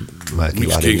 Niin kuin, että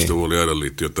miksi Kingston oli aina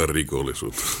liittyy jotain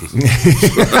rikollisuutta?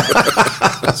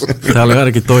 Tämä oli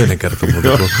ainakin toinen kerta, mutta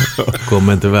kun on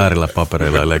menty väärillä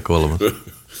papereilla, ellei kolmas.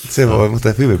 Se voi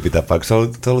mutta hyvin pitää paikkaa. Se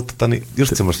on ollut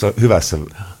just semmoisessa hyvässä.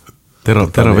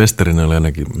 Tero Westerinen oli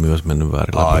ainakin myös mennyt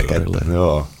väärillä papereilla.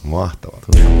 Joo, mahtavaa.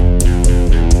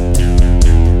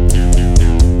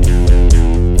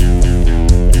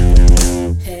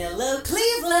 Hello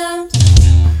Cleveland.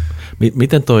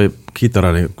 Miten toi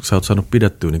kitara, niin sä oot saanut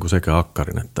pidettyä niin kuin sekä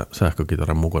akkarin että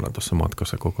sähkökitaran mukana tuossa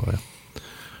matkassa koko ajan?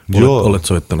 Olet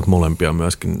soittanut molempia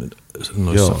myöskin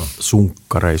noissa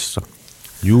sunkkareissa.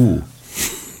 Juu.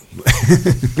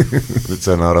 Nyt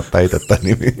se naurattaa itse tämä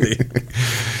nimi.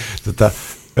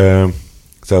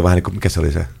 Se on vähän niin kuin, mikä se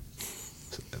oli se?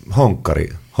 Honkkari,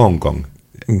 Hong Kong.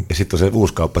 Ja sitten on se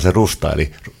uusi kauppa, se Rusta,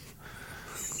 eli...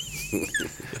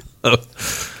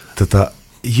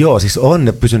 Joo, siis on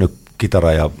ne pysynyt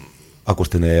kitara ja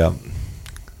akustinen ja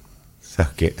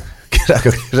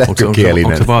sähkökielinen.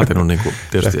 Onko se vaatinut niin kuin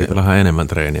tietysti vähän enemmän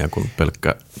treeniä kuin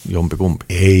pelkkä jompikumpi?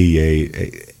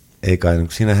 Ei kai.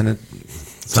 Siinähän ne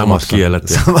samat kielet.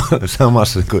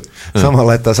 Samalla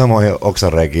laittaa samoihin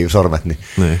oksareikiin sormet. Niin.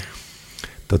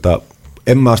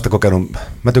 En mä ole sitä kokenut.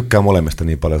 Mä tykkään molemmista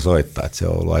niin paljon soittaa, että se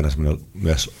on ollut aina semmoinen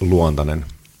myös luontainen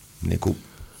niin kuin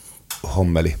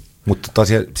hommeli. Mutta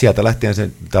tosiaan sieltä lähtien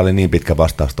tämä oli niin pitkä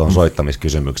vastaus tuohon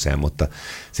soittamiskysymykseen, mutta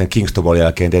sen Kingston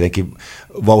jälkeen tietenkin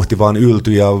vauhti vaan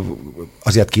yltyi ja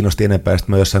asiat kiinnosti enempää.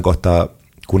 Sitten mä jossain kohtaa,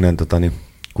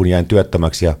 kun jäin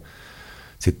työttömäksi ja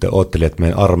sitten oottelin, että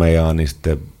menen armeijaan, niin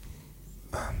sitten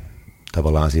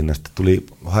tavallaan siinä sitten tuli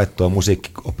haettua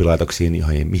musiikkioppilaitoksiin,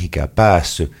 johon ei mihinkään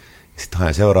päässyt. Sitten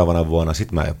hain seuraavana vuonna,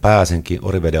 sitten mä jo pääsenkin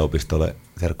Oriveden opistolle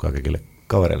terkkuja kaikille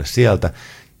kavereille sieltä.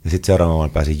 Ja sitten seuraavana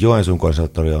vuonna pääsin Joensuun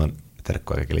konservatorioon,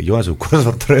 terkkuja kaikille Joensuun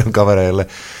konservatorion kavereille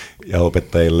ja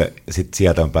opettajille. Ja sitten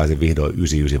sieltä mä pääsin vihdoin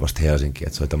 99 vasta Helsinkiin,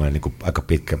 että se oli tämmöinen niin kuin aika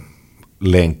pitkä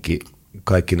lenkki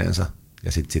kaikkinensa.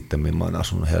 Ja sitten mä oon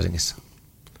asunut Helsingissä.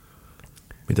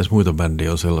 Mitäs muita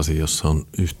bändiä on sellaisia, jossa on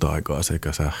yhtä aikaa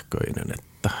sekä sähköinen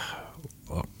että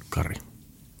akkari?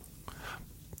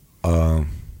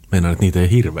 Meinaan, että niitä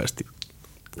ei hirveästi.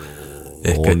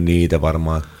 Ehkä on niitä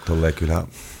varmaan, tolleen kyllä.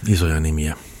 Isoja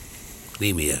nimiä.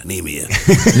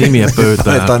 Nimiä pöytään.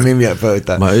 Laitetaan nimiä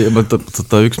pöytään.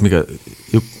 Yksi, mikä...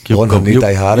 Onhan niitä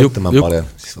ihan älyttömän paljon.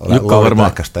 Siis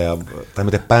Jukka ja, tai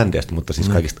miten bändeistä, mutta siis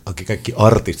kaikki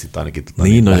artistit ainakin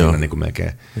niin kuin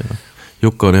melkein. Joo.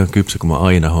 Jukka on ihan kypsä, kun mä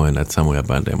aina hoin näitä samoja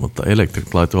bändejä, mutta Electric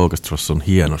Light Orchestrassa on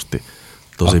hienosti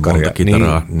tosi monta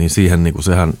kitaraa, niin siihen niin kuin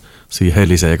sehän siihen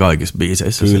helisee kaikissa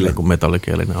biiseissä silleen kuin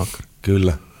metallikielinen akkari.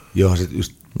 Kyllä. Joo,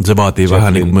 se vaatii Jeff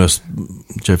vähän niin kuin myös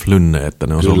Jeff Lynne, että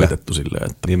ne on sovitettu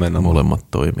silleen, että nimenomaan molemmat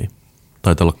toimii.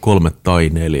 Taitaa olla 3 tai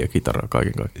 4 kitaraa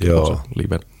kaiken kaikkiaan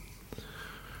liven.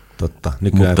 Totta.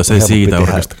 Mutta se siitä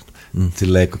orkesteri.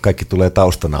 Silleen, kun kaikki tulee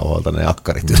taustanauholta, ne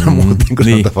akkarit ja muut,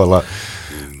 niin. Tavallaan.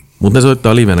 Mutta ne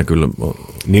soittaa livenä kyllä.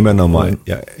 Nimenomaan,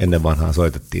 ja ennen vanhaa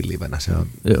soitettiin livenä. Se on,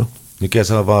 nykyään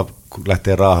se on vaan, kun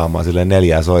lähtee raahaamaan silleen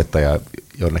 4 soittajaa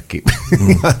jonnekin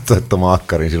soittamaan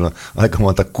akkariin, siinä on aika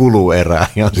monta kuluerää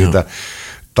ja sitä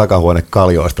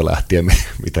takahuonekaljoista lähtien,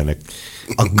 mitä ne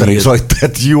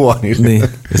akkarisoittajat juo. Niin. Ja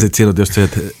sitten siinä on just se,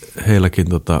 että heilläkin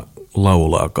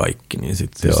laulaa kaikki, niin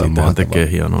sitten siitähän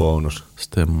tekee hienoa bonus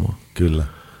stemmaa. Kyllä.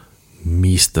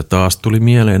 Mistä taas tuli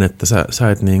mieleen, että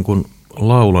sä et niin kuin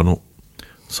laulanut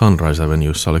Sunrise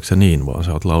Avenuessa, oliko se niin, vaan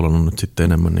sä oot laulanut nyt sitten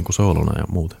enemmän niin kuin soolona ja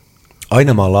muuten?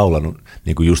 Aina mä oon laulanut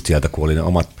niin kuin just sieltä, kun oli ne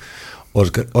omat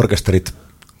orkesterit,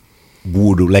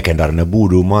 legendaarinen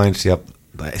Voodoo Minds ja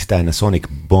sitä ennen Sonic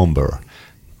Bomber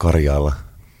Karjaalla.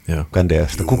 Bändejä,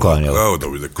 sitä kukaan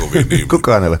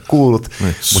ei ole kuullut,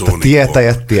 mutta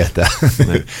tietäjät tietää.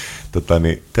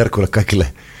 Terkuille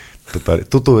kaikille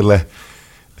tutuille.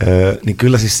 Niin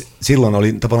kyllä siis silloin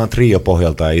oli tavallaan trio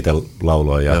pohjalta ja itse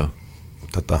lauloin. Ja,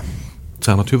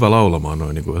 Sä oot hyvä laulamaan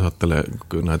noin, niin kun ajattelee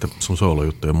näitä sun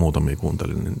soolojuttuja muutamia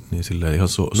kuuntelin, niin silleen ihan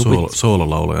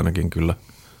soololaulajanakin kyllä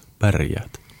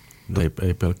pärjäät.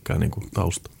 Ei pelkkää niin kuin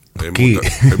tausta. Ei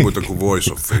muuta kuin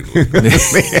Voice of Finland.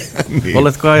 niin.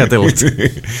 Oletko ajatellut?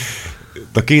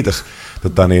 No kiitos.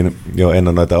 En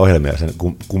ole noita ohjelmia sen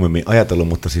kummemmin ajatellut,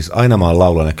 mutta siis aina mä oon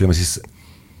laulanut. Ja kyllä mä siis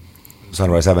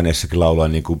Sunrise Avenuessakin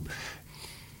lauloin niin kuin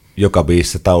joka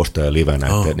biisissä taustoja livenä,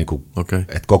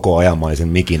 että koko ajan mä olin sen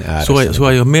mikin ääressä.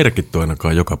 Sua ei ole merkitty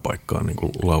ainakaan joka paikkaan niin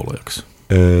kuin laulajaksi.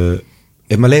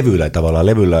 En mä levyillä tavallaan.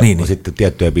 Levyillä on sitten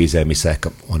tiettyjä biisejä, missä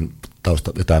ehkä on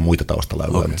jotain muita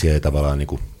taustalauluja, mutta siellä ei tavallaan, niin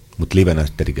kuin, mutta livenä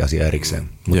sitten tietenkin asia erikseen.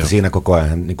 Mutta siinä koko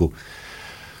ajan niin kuin,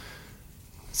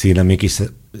 siinä mikissä,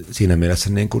 siinä mielessä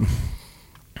niin kuin,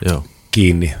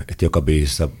 kiinni, että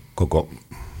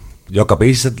joka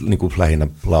biisissä niin kuin lähinnä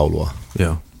laulua.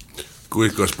 Joo.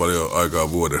 Kuinka paljon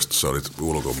aikaa vuodesta sä olit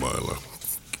ulkomailla,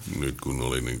 nyt kun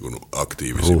oli niin kuin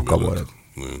aktiivisimmillaan? Ruuhkavuodet.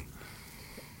 Niin.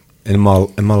 En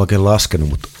mä ole oikein laskenut,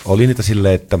 mutta oli niitä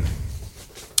silleen, että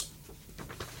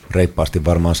reippaasti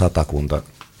varmaan 100,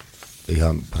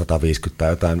 ihan 150 tai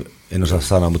jotain, en osaa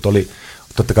sanoa, mutta oli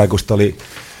totta kai kun sitä oli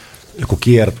joku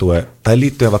kiertue, tai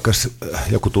liittyen vaikka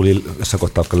joku tuli jossain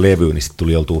kohtaa vaikka levyyn, niin sitten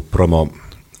tuli oltu promo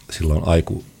silloin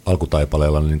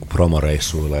alkutaipaleella niin kuin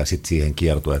promoreissuilla ja sitten siihen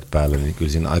kiertueet päälle, niin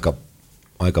kyllä siinä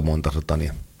aika monta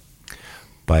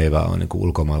päivää on niin kuin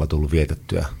ulkomailla tullut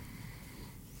vietettyä.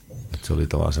 Et se oli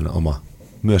tavallaan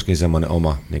myöskin semmoinen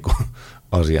oma niin kuin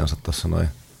asiansa tuossa noin.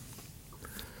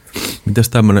 Mitäs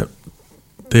tämmöinen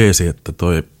teesi, että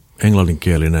toi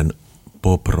englanninkielinen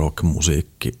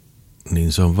pop-rock-musiikki,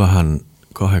 niin se on vähän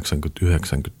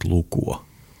 80-90-lukua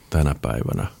tänä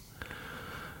päivänä,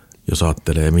 jos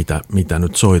ajattelee, mitä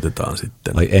nyt soitetaan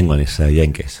sitten. Ai Englannissa ja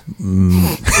Jenkeissä.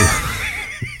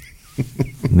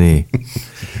 Niin.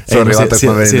 Sori, anteeksi,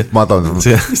 mä vein maton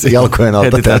jalkojen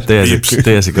alta. Heti tämä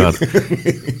teesikaan.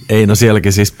 Ei, no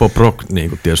sielläkin siis pop-rock, niin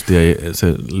kuin tietysti ei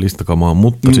se listakamaa,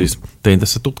 mutta siis tein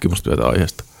tässä tutkimustyötä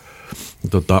aiheesta.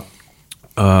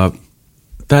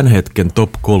 Tämän hetken top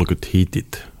 30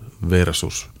 hitit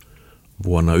versus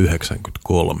vuonna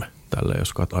 1993, tällä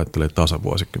jos ajattelee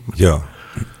tasavuosikymmentä. Joo.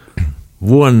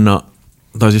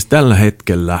 Tällä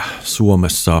hetkellä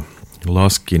Suomessa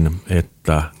laskin,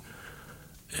 että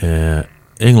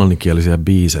englanninkielisiä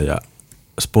biisejä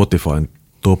Spotifyn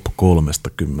top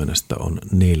 30 on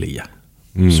 4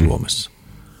 Suomessa.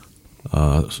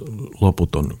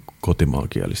 Loput on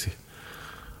kotimaankielisiä.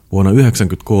 Vuonna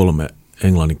 1993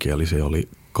 englanninkielisiä oli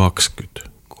 20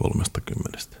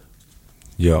 30.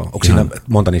 Joo. Onko siinä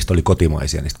monta niistä oli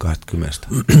kotimaisia niistä 20?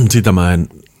 Sitä mä en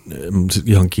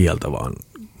ihan kieltä vaan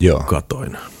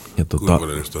katoin. Ja kuinka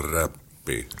paljon niistä on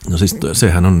räppiä? No siis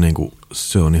sehän on niinku,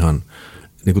 se on ihan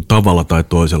niinku tavalla tai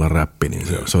toisella räppi, niin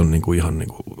se on niinku ihan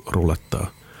niinku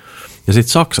rulettaa. Ja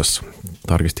sitten Saksassa,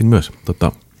 tarkistin myös,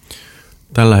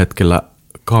 tällä hetkellä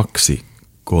 2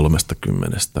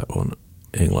 30 on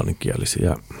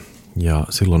englanninkielisiä ja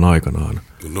silloin aikanaan.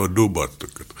 No dubattu.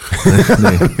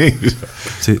 Niin.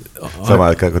 Sama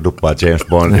aikaan kun duppaa James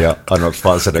Bond ja Arnold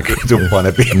Schwarzenegger duppaa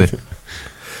ne pieni.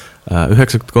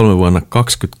 93 vuonna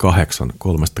 28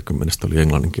 30 oli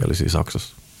englanninkielisiä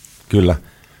Saksassa. Kyllä.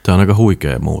 Tämä on aika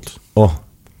huikea muutos.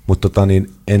 Mutta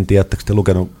en tiedä, oletteko te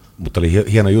lukenut, mutta oli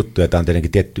hieno juttu, ja tämä on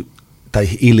tietenkin tietty, tai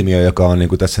ilmiö, joka on niin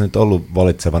kuin tässä nyt ollut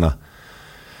vallitsevana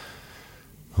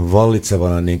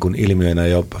niin kuin ilmiönä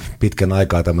jo pitkän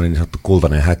aikaa tämmöinen niin sanottu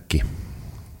kultainen häkki.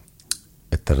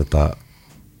 Että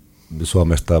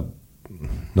Suomesta,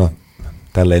 no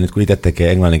tälleen nyt kun itse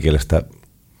tekee englanninkielistä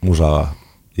musaa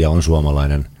ja on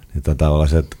suomalainen, niin tavallaan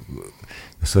se, että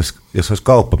jos olisi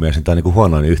kauppamies, niin tämä on niin kuin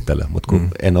huonoin yhtälö, mutta kun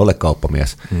en ole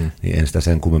kauppamies, niin en sitä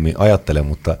sen kummemmin ajattele,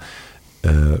 mutta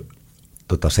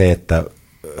se, että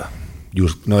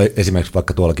esimerkiksi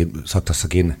vaikka tuollakin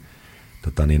Saksassakin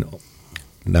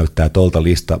näyttää tuolta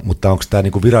lista, mutta onko tämä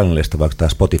niinku virallinen lista vai onko tämä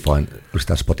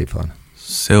Spotifyn?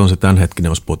 Se on se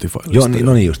tämänhetkinen Spotify-lista. Joo,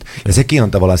 no niin just. Ja sekin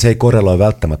on tavallaan, se ei korreloi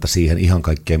välttämättä siihen ihan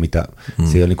kaikkea, mitä,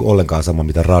 se ei ole niinku ollenkaan sama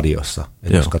mitä radiossa,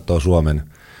 jos katsoo Suomen,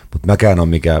 mutta mäkään on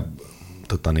mikä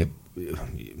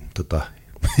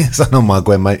sanomaan,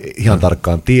 kun en mä ihan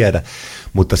tarkkaan tiedä,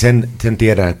 mutta sen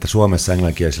tiedän, että Suomessa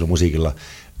englanninkielisellä musiikilla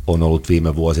on ollut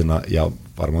viime vuosina ja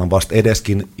varmaan vasta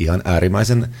edeskin ihan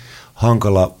äärimmäisen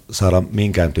hankala saada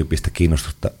minkään tyyppistä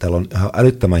kiinnostusta. Täällä on ihan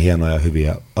älyttömän hienoja ja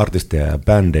hyviä artisteja ja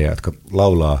bändejä, jotka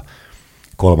laulaa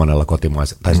 3.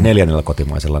 kotimaisella, tai 4.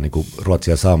 kotimaisella niin kuin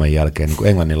ruotsin ja saamen jälkeen niin kuin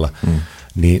englannilla,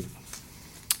 niin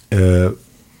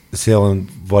se on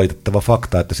valitettava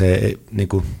fakta, että se ei niin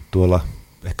kuin tuolla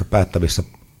ehkä päättävissä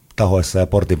tahoissa ja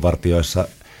portinvartijoissa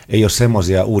ei ole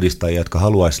semmoisia uudistajia, jotka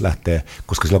haluaisi lähteä,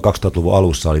 koska silloin 2000-luvun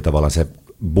alussa oli tavallaan se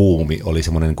buumi, oli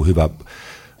semmoinen niin kuin hyvä,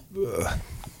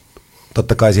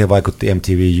 totta kai siihen vaikutti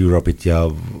MTV Europeit ja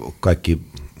kaikki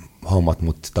hommat,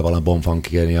 mutta tavallaan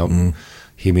Bonfunkien ja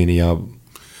Himin ja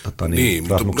niin,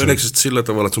 mutta meneekö sillä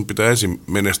tavalla, että sun pitää ensin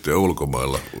menestyä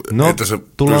ulkomailla, että sä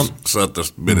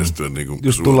saattaisi menestyä niin kuin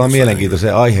just tullaan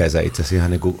mielenkiintoiseen aiheeseen itse asiassa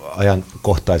ihan niin kuin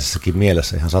ajankohtaisessakin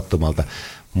mielessä ihan sattumalta,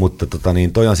 mutta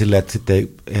toi on silleen, että sitten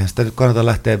eihän sitä nyt kannata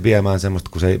lähteä viemään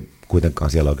semmoista, kun se ei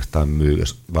kuitenkaan siellä oikeastaan myy,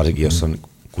 varsinkin jos on,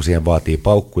 kun siihen vaatii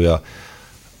paukkuja,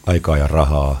 aikaa ja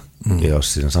rahaa, ja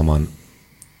jos siinä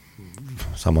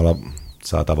samalla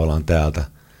saa tavallaan täältä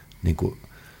niin kuin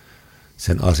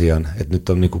sen asian, että nyt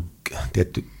on niin kuin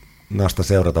tietty nasta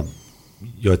seurata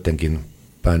joidenkin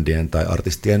bändien tai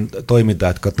artistien toimintaa,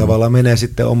 jotka tavallaan menee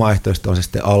sitten omaehtoisesti, on se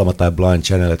sitten Alma tai Blind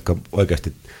Channel, jotka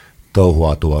oikeasti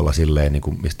touhuaa tuolla silleen, niin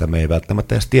kuin, mistä me ei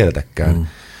välttämättä edes tiedetäkään,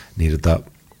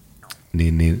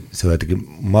 niin se on jotenkin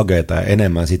mageeta ja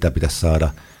enemmän sitä pitäisi saada,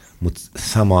 mutta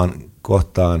samaan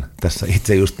kohtaan tässä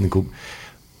itse just niin kuin,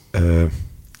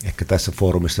 ehkä tässä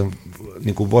foorumissa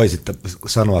niin kuin voisit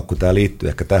sanoa, kun tämä liittyy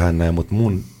ehkä tähän näin, mutta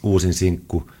mun uusin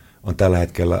sinkku on tällä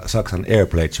hetkellä Saksan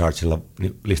Airplay Chartsilla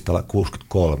listalla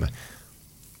 63,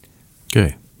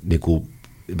 niin kuin,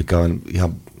 mikä on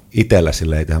ihan itsellä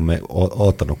silleen, että me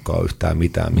oottanutkaan yhtään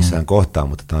mitään missään kohtaa,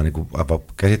 mutta tämä on niin kuin aivan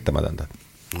käsittämätöntä.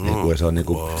 Niin se on, niin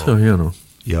kuin, se on hienoa.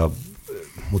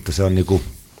 Mutta se on niin kuin,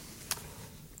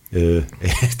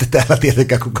 ei sitä täällä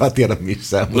tietenkään kukaan tiedä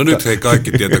missään. No nyt hei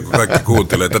kaikki tietää, kun kaikki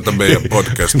kuuntelee tätä meidän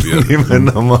podcastia.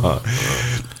 Nimenomaan.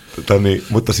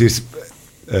 Mutta siis,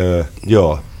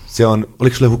 joo, se on,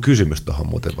 oliko sulla joku kysymys tuohon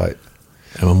muuten vai?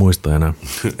 En mä muista enää.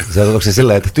 Onko se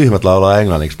sillä, että tyhmät laulaa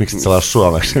englanniksi, miksi et sä laula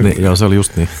suomeksi? Niin, joo, se oli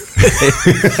just niin.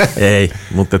 Ei,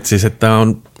 mutta siis, että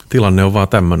tilanne on vaan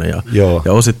tämmöinen.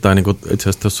 Ja osittain niin itse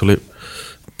asiassa tuossa oli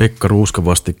Pekka Ruuska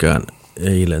vastikään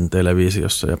eilen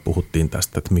televisiossa ja puhuttiin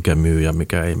tästä, että mikä myy ja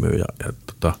mikä ei myy.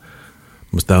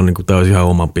 Tämä on, tämä olisi ihan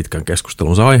oman pitkän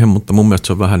keskustelunsa aihe, mutta mun mielestä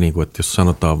se on vähän niin kuin, että jos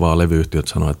sanotaan vaan levyyhtiöt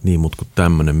sanoo, että niin, mutta kun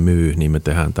tämmöinen myy, niin me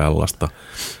tehdään tällaista.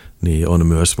 Niin on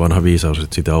myös vanha viisaus,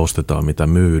 että sitä ostetaan, mitä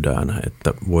myydään.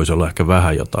 Että voisi olla ehkä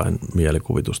vähän jotain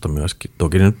mielikuvitusta myöskin.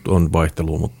 Toki nyt on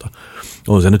vaihtelua, mutta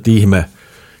on se nyt ihme,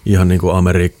 ihan niin kuin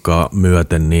Amerikkaa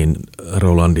myöten, niin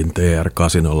Rolandin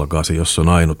TR-808, jos on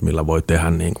ainut, millä voi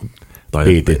tehdä niin kuin,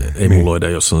 tai emuloida,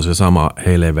 jos on se sama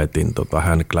helvetin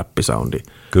handclap-soundi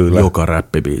joka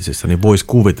räppibiisissä, niin voisi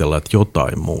kuvitella, että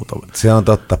jotain muuta. Se on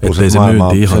totta, plus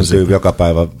maailma syntyy joka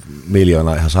päivä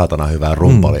miljoona ihan saatana hyvää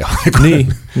rumpalia.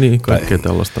 Niin, kaikkea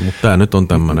tällaista, mutta tämä nyt on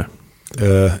tämmöinen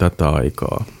tätä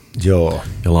aikaa. Joo.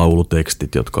 Ja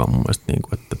laulutekstit, jotka on mun mielestä niin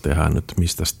kuin, että tehdään nyt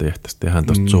mistä tehtäisiin, tehdään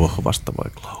tästä sohvasta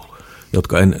vaikka laulu.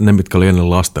 Jotka ne, mitkä oli ennen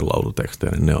lasten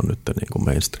laulutekstejä, niin ne on nyt niin kuin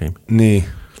mainstream. Niin.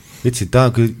 Vitsi, tämä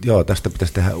on kyllä, joo, tästä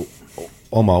pitäisi tehdä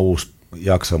oma uusi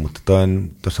jakso, mutta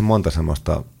tuossa on monta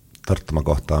semmoista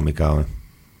tarttumakohtaa, mikä on,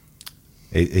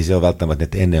 ei se ole välttämättä,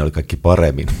 että ennen oli kaikki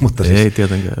paremmin. Mutta ei siis,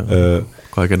 tietenkään,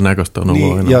 kaiken näköistä on ollut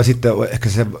niin, aina. ja sitten ehkä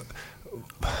se,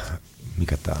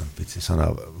 mikä tämä on, vitsi, sana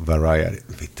variety,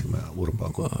 vittu, mä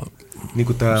urpaan. Niin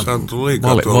kuin tämä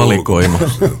valikoima.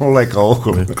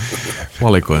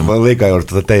 Valikoima. Mä liikaa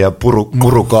joudut teidän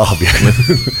murukahvia.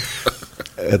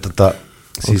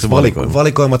 Siis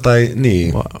valikoima tai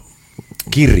niin,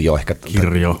 kirjo ehkä.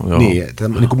 Kirjo, joo. Niin,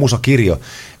 niin kuin musakirjo,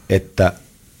 että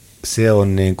se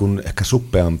on niin kuin ehkä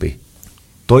suppeampi.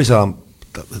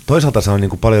 Toisaalta se on niin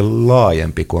kuin paljon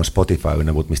laajempi kuin on Spotify,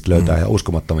 mistä löytää ihan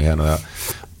uskomattomia hienoja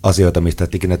asioita, mistä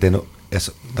et ikinä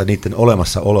tai niiden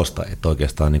olemassaolosta et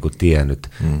oikeastaan niin kuin tiennyt.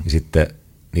 Ja sitten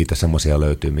niitä semmoisia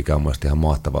löytyy, mikä on mielestäni ihan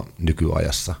mahtava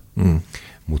nykyajassa.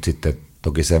 Mutta sitten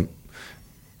toki se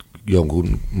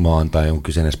jonkun maan tai jonkun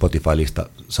kyseinen Spotify-lista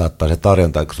saattaa se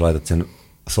tarjonta, kun sä laitat sen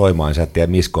soimaan, niin sä et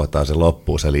tiedä, missä kohtaa se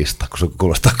loppuu se lista, kun se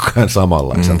kuulostaa koko ajan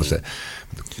samanlaiselta se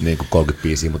niin kuin 30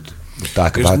 biisiä, mutta tämä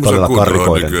ehkä vähän todella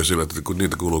karrikoiden. Nykyään sillä, että kun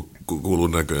niitä kuuluu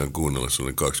näköjään kuunnella, se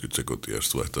on 20 sekuntia ja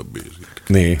sitten vaihtaa biisiä.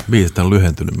 Niin. Biisit on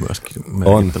lyhentynyt myöskin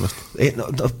merkittävästi.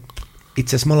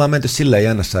 Itse asiassa me ollaan menty silleen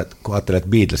jännässä, että kun ajattelet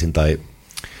Beatlesin tai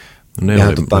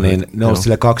ne on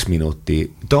sille 2 minuuttia.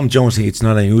 Tom Jonesin It's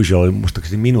Not Unusual oli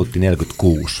muistaakseni minuutti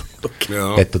 46.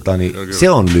 Se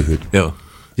on lyhyt. Joo.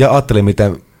 Ja ajattelin,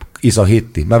 miten iso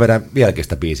hitti. Mä vedän vieläkin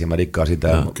sitä biisiä, mä dikkaan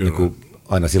sitä niin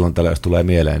aina silloin tällä, jos tulee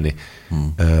mieleen, niin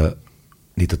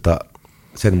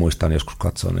sen muistan joskus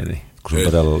katsoa.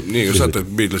 Niin jos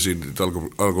ajattelet Beatlesin,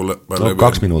 alkoi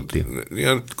 2 minuuttia.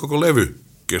 Niin koko levy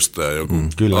kestää joku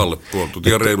alle puoli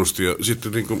tuntia reilusti. Ja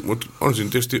sitten, niin kuin, mutta on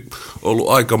siinä tietysti ollut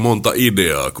aika monta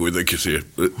ideaa kuitenkin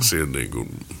siihen niin kuin.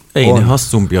 Ei ne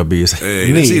hassumpia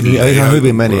biisejä. Niin, ihan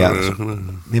hyvin meni.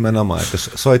 Nimenomaan, että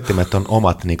jos soittimet on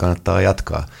omat, niin kannattaa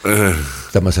jatkaa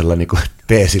tämmöisellä niin kuin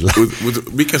teesillä. Mutta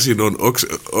mikä siinä on?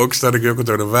 Onko tämä joku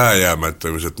tämmöinen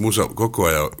vääjäämättömyys, että musa koko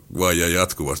ajan vaan ja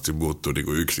jatkuvasti muuttuu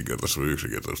niin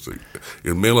yksinkertaisesti.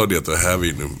 Ja melodiat on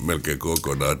hävinnyt melkein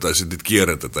kokonaan, tai sitten niitä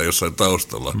kierrätetään jossain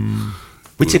taustalla.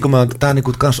 Vitsi, kun tämä niin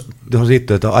johon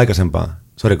liittyy aikaisempaan,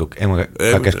 sori kun en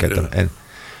mä keskeyttänyt.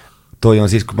 Toi on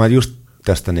siis, kun mä just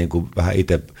tästä niin kuin vähän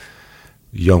itse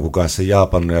jonkun kanssa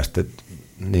jaapannut ja sitten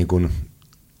niin kuin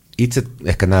itse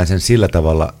ehkä näen sen sillä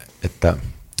tavalla, että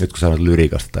nyt kun sanot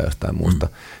lyriikasta tai jostain muusta,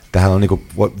 tähän on niin kuin,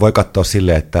 voi katsoa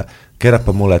silleen, että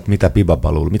kerropa mulle, että mitä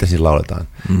Bibabaloo, mitä siinä lauletaan,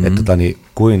 että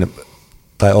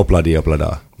tai Obladi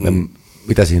Obladaa.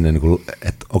 mitä siinä, niin kuin,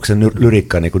 että onko se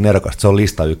lyriikka niin kuin nerokasta, se on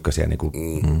lista ykkösiä. Niin kuin,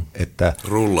 että,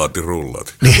 rullaati.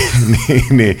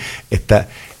 niin, että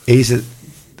ei se...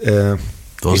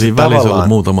 Tosi välissä ollut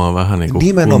muutamaa vähän niin kuin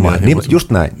nimenomaan,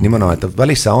 just näin, nimenomaan, että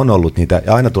välissä on ollut niitä,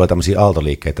 ja aina tulee tämmöisiä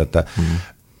aaltoliikkeitä, että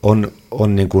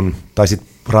on niin kuin, tai sitten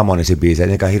Ramonisin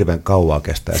biisejä, eikä hirveän kauaa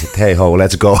kestää, ja sitten hei ho,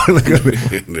 let's go.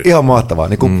 Ihan mahtavaa,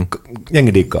 niin kuin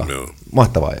jengi dikkaa,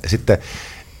 mahtavaa. Ja sitten,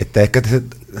 että ehkä se,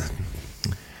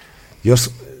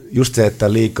 jos just se,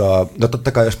 että liikaa, no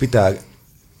totta kai jos pitää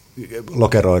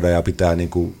lokeroida ja pitää niin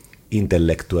kuin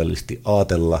intellektuellisesti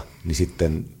aatella, niin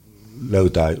sitten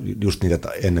löytää just niitä, että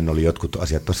ennen oli jotkut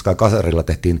asiat. Tuossa Kasarilla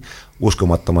tehtiin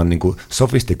uskomattoman niin kuin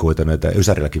sofistikoituneita ja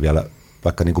Ysärilläkin vielä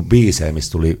vaikka niin kuin biisejä,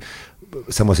 missä tuli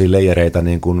semmoisia leijereitä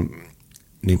niin kuin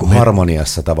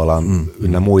harmoniassa tavallaan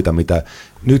ynnä muita, mitä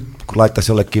nyt kun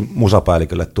laittaisi jollekin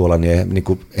musapäällikölle tuolla,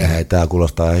 niin eihän tämä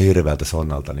kuulostaa ihan hirveältä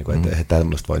sonnalta, niin kuin, että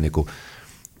tämmöistä voi niin kuin,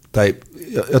 tai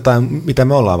jotain, mitä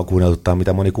me ollaan kuunneltu, tai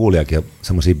mitä moni kuulijakin on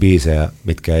semmoisia biisejä,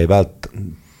 mitkä ei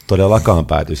todellakaan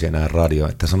päätyisi enää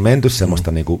radioon. Että se on menty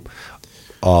semmoista niin kuin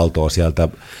aaltoa sieltä,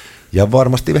 ja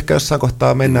varmasti ehkä jossain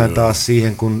kohtaa mennään taas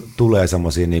siihen, kun tulee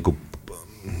semmoisia niin kuin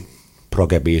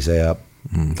proge-biisejä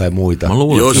tai muita. Mä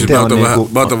luulen, joo, siis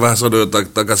mä otan vähän sanoa jotain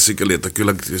takaisin sikäli, että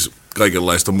kyllä siis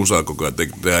kaikenlaista musaa koko ajan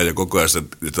tehdään ja koko ajan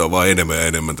sitä on vaan enemmän ja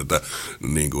enemmän tätä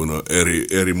niin kuin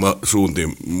eri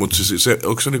suuntiin, mutta se,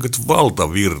 onko se niin kuin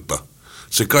valtavirta,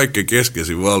 se kaikkein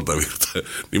keskeisin valtavirta,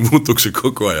 niin muuttuuko se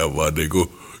koko ajan vaan niin kuin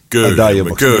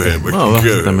köyhemmäksi. Mä oon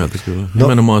vähän sitä mieltä kyllä.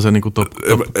 Nimenomaan se niinku top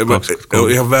 2.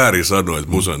 On ihan väärin sanoa,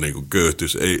 että musa niinku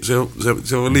köyhtys. Ei,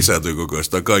 se on lisääntyy koko ajan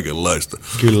sitä kaikenlaista.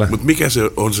 Kyllä. Mutta mikä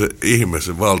se on se ihme,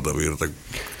 se valtavirta?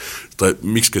 Tai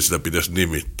miksi sitä pitäisi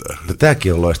nimittää? No,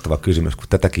 tämäkin on loistava kysymys, kun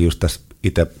tätäkin just tässä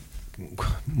itse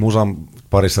musan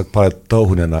parissa paljon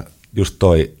touhuneena just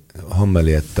toi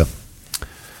hommeli, että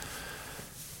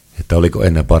oliko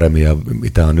ennen paremmin ja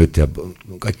mitä on nyt ja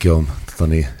kaikki on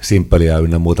simppeliä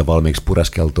ynnä muuta valmiiksi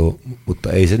pureskeltua,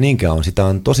 mutta ei se niinkään ole. Sitä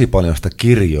on tosi paljon sitä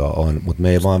kirjoa on, mutta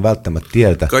me ei vaan välttämättä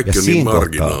tiedetä. Kaikki on niin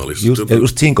marginaalista.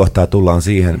 Just siinä kohtaa tullaan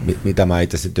siihen, mitä mä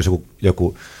itse asiassa, jos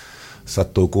joku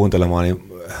sattuu kuuntelemaan, niin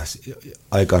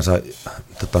aikansa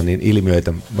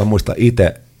ilmiöitä. Mä muistan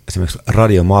itse esimerkiksi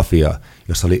Radio Mafia,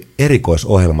 jossa oli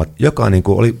erikoisohjelmat, joka niin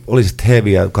kuin oli sitten heavy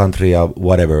ja country ja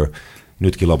whatever.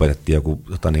 Nytkin lopetettiin joku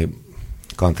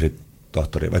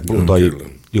country-tohtori, vaikka toi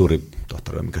juuri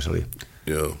tohtori, mikä se oli.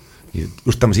 Joo.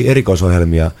 Just tämmöisiä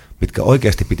erikoisohjelmia, mitkä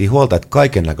oikeasti piti huolta, että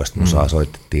kaiken näköistä musaa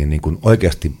soitettiin niin kuin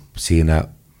oikeasti siinä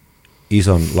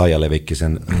ison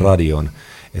laajalevikkisen radion.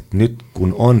 Et nyt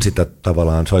kun on sitä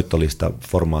tavallaan soittolista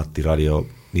formaattiradio,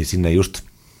 niin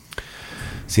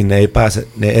sinne ei pääse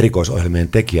ne erikoisohjelmien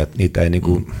tekijät, niitä ei ne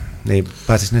ei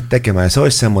pääse sinne tekemään. Ja se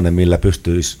olisi semmoinen, millä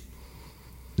pystyisi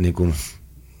niin kuin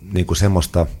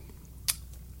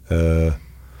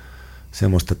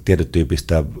semmoista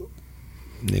tietytyyppistä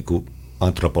niin kuin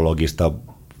antropologista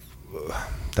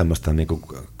tämmöistä niin kuin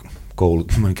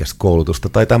koulutusta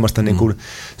tai tämmöistä niin kuin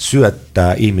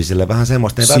syöttää ihmisille vähän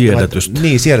semmoista.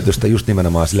 Siedätystä just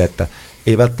nimenomaan sille, että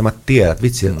ei välttämättä tiedä, että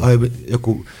vitsi,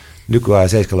 joku nykyään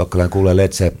 7-luokkalainen kuulee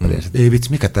Led Zeppelin, että ei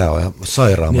vitsi, mikä tää on, ihan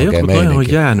sairaan makea meininki. Ja jotkut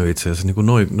on jäänyt itse asiassa,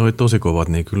 niin noi tosi kovat,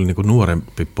 niin kyllä niin kuin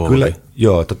nuorempi polvi. Kyllä,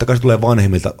 joo, totta kai se tulee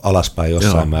vanhemmilta alaspäin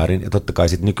jossain määrin, ja totta kai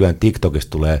sitten nykyään TikTokista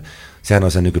tulee, sehän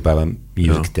on se nykypäivän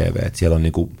Music TV, että siellä on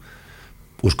niin kuin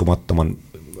uskomattoman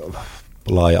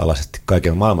laaja-alaisesti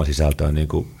kaiken maailman sisältöä niin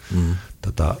kuin,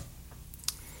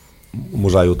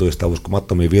 musajutuista,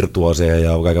 uskomattomia virtuoseja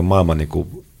ja kaiken maailman niin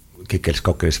kuin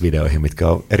kikkelis-kokkelis-videoihin, mitkä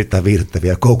on erittäin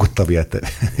viihdyttäviä ja koukuttavia.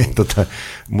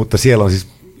 Mutta siellä on siis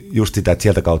just sitä, että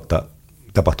sieltä kautta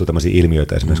tapahtuu tämmöisiä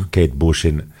ilmiöitä, esimerkiksi Kate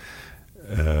Bushin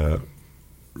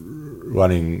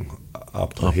Running Up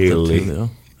the Hill,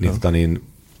 niin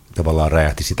tavallaan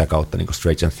räjähti sitä kautta niin kuin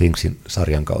Stranger Thingsin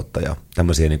sarjan kautta, ja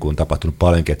tämmöisiä niin kuin on tapahtunut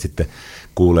paljonkin, että sitten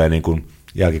kuulee niin kuin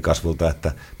jälkikasvulta,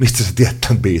 että mistä sä tiedät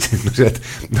tämän biisin? No se, että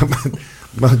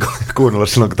mä oon kuunnellut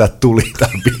silloin, kun tää tuli,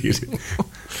 tämä biisi.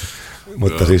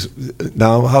 Mutta siis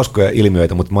nämä on hauskoja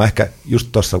ilmiöitä, mutta mä ehkä just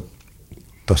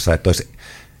tuossa että olisi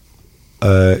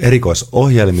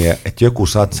erikoisohjelmia, että joku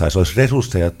satsaisi, olisi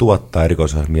resursseja tuottaa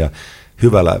erikoisohjelmia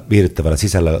hyvällä, viihdyttävällä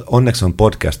sisällä. Onneksi on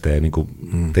podcasteja, niin kuin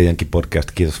teidänkin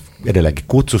podcast, kiitos edelleenkin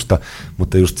kutsusta,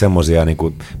 mutta just semmoisia, niin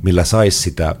kuin, millä saisi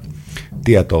sitä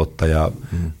tietoutta. Ja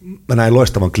mä näin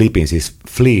loistavan klipin, siis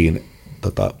Fleen,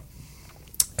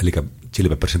 eli Chili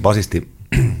Peppersin basisti,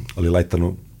 oli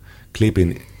laittanut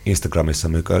klipin Instagramissa,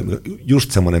 mikä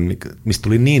just semmoinen, mistä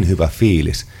tuli niin hyvä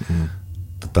fiilis.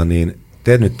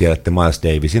 Te nyt tiedätte Miles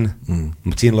Davisin,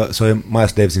 mutta siinä soi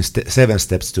Miles Davisin Seven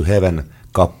Steps to Heaven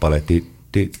kappale,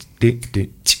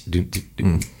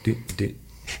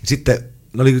 Sitten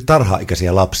ne oli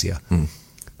tarha-ikäisiä lapsia. Ne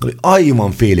oli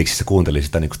aivan fiiliksissä, kuuntelin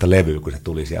sitä, niin sitä levyä, kun se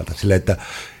tuli sieltä. Silleen, että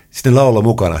sitten laulo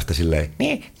mukana sitä silleen.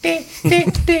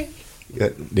 Ja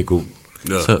niin kuin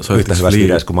yhtä hyvässä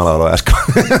videossa, kun mä lauloin äsken.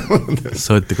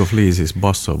 Soittiko Flea siis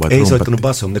bassoa vai Ei trumpetti? soittanut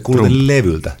bassoa, mutta ne kuultiin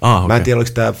levyltä. Okay. Mä en tiedä,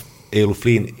 oliko tämä, ei ollut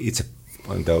Fleen itse,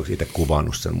 onko itse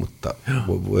kuvannut sen, mutta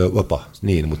jopa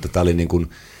niin, mutta tämä oli niin kuin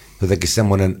jotenkin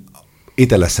semmoinen,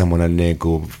 itselle semmoinen niin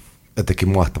kuin jotenkin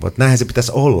mahtava, että näinhän se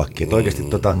pitäisi ollakin, että oikeasti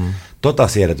tota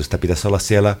siedätystä pitäisi olla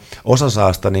siellä, osa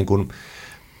saa sitä niin kuin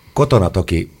kotona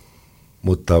toki,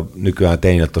 mutta nykyään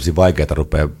teinille tosi vaikeaa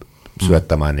rupeaa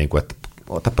syöttämään, niin kuin, että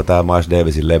otapa tämä Miles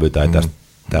Davisin levy tai tästä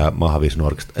tämä Mahavishnu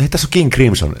Norkista. Ei, tässä on King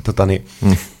Crimson.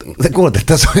 Kuulette,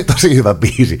 että tässä on tosi hyvä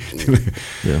biisi.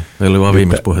 Joo. Meillä oli vaan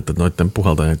viimeksi puhetta noiden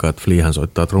puhaltajien kanssa, että Fleahän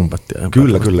soittaa trumpettia.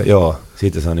 Kyllä, joo.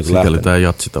 Siitä se on niin lähtenyt. Sikäli tämä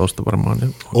jatsitausta varmaan.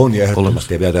 Niin on ja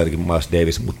ehdottomasti, ja vielä jotenkin Miles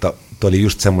Davis, mutta toi oli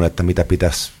just semmoinen, että mitä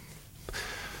pitäisi.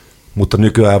 Mutta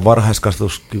nykyään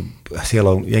varhaiskasvatus, siellä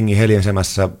on jengi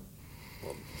heljensemässä,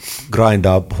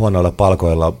 grindaa huonoilla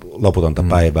palkoilla loputonta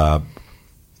päivää,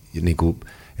 niin kuin,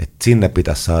 että sinne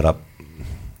pitäisi saada,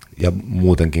 ja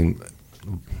muutenkin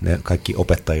ne kaikki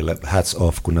opettajille hats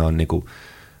off, kun ne on niin kuin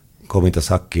kovinta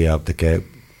sakkia ja tekee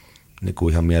niin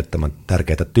kuin ihan mielettömän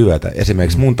tärkeää työtä.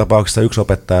 Esimerkiksi mun tapauksessa yksi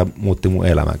opettaja muutti mun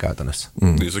elämän käytännössä.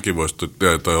 Niin sekin voisi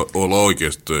tehdä tai olla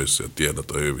oikeasti töissä ja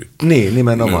tiedätä hyvin. Niin,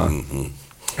 nimenomaan.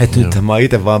 Että nyt mä oon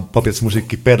itse vaan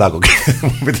musiikkipedagogi.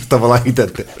 Mun pitäisi tavallaan itse,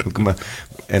 kun mä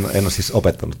en ole siis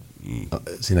opettanut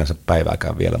sinänsä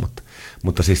päivääkään vielä,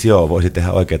 mutta siis joo, voisi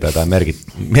tehdä oikeaa jotain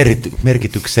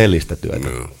merkityksellistä työtä.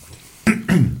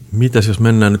 Mitäs jos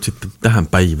mennään nyt sitten tähän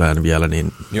päivään vielä,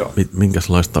 niin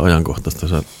minkälaista ajankohtaista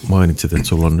sä mainitsit, että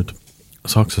sulla on nyt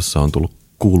Saksassa on tullut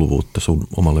kuuluvuutta sun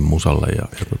omalle musalle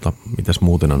ja mitäs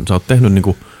muuten on? Sä oot tehnyt niin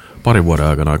kuin parin vuoden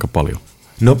aikana aika paljon.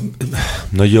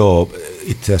 No joo,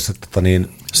 itse asiassa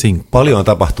paljon on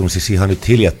tapahtunut siis ihan nyt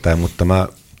hiljattain, mutta mä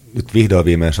nyt vihdoin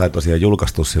viimein sain tosiaan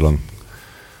julkaistu silloin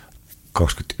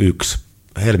 21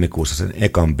 helmikuussa sen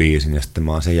ekan biisin ja sitten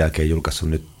mä oon sen jälkeen julkaissut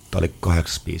nyt, tää oli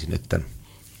 8. biisi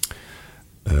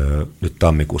nyt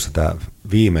tammikuussa tää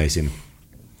viimeisin.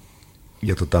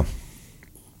 Ja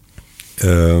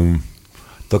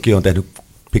toki on tehnyt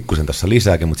pikkusen tässä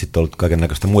lisääkin, mutta sitten on ollut kaiken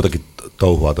näköistä muutakin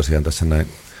touhua tosiaan tässä näin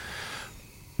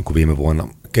niin kuin viime vuonna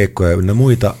keikkoja ynnä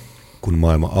muita, kun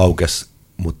maailma aukesi,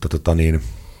 mutta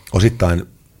osittain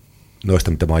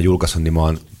noista, mitä mä oon julkaissut, niin mä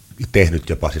oon tehnyt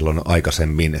jopa silloin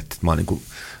aikaisemmin, että mä oon niin kuin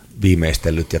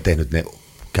viimeistellyt ja tehnyt ne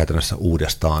käytännössä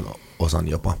uudestaan osan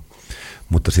jopa.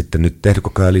 Mutta sitten nyt tehnyt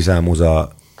koko ajan lisää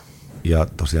musaa ja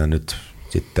tosiaan nyt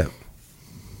sitten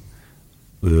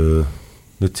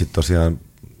tosiaan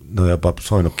no jopa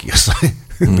soinutkin jossain,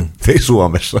 ei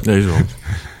Suomessa. Ei Suomessa.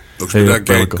 Onko mitään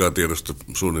keikkaa tiedosta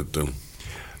suunnittelua?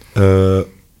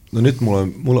 No nyt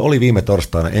mulla oli viime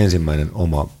torstaina ensimmäinen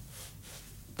oma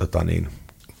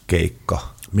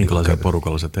keikka. Minkälaisia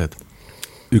porukalla sä teet?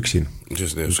 Yksin.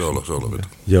 Siis niin, solo-veto.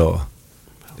 Joo.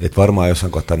 Et varmaan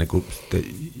jossain kohtaa niin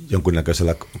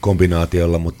jonkunnäköisellä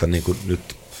kombinaatiolla, mutta niin kuin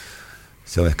nyt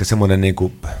se on ehkä semmoinen niin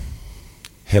kuin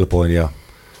helpoin ja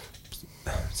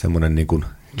semmoinen niin kuin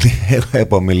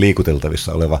helpommin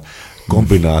liikuteltavissa oleva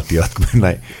kombinaatio, että kun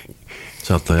mennään.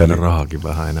 Saattaa jäädä rahakin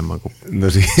vähän enemmän kuin... No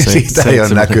siitä ei ole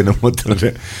näkynyt,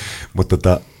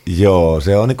 mutta joo,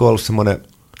 se on niin ollut semmoinen,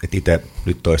 että itse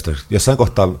nyt toistaiseksi. Jossain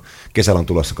kohtaa kesällä on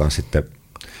tulossa kanssa sitten,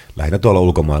 lähinnä tuolla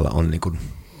ulkomailla on, niin kuin,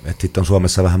 että sitten on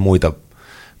Suomessa vähän muita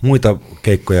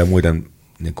keikkoja ja muiden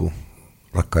niin kuin,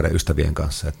 rakkaiden ystävien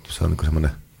kanssa. Että se on niin kuin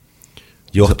semmoinen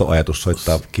johtoajatus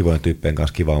soittaa kivojen tyyppien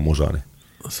kanssa kivaa musaa. Niin.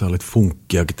 Sä olit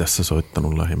funkkiakin tässä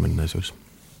soittanut lähimenneisyys.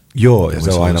 Joo, ja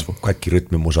se on aina kaikki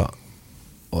rytmimusa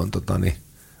on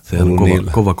se on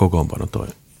kova kokoonpano toi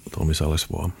Tomi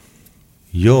Salesvoa.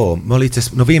 Joo, mä olin itse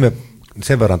asiassa,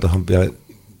 sen verran tuohon vielä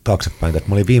taaksepäin, että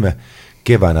mä olin viime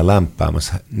keväänä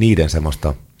lämpäämässä niiden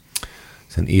semmoista,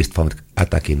 sen East Funk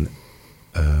Attackin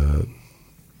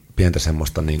pientä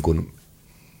semmoista niin kuin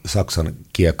Saksan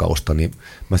kiekausta, niin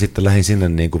mä sitten lähdin sinne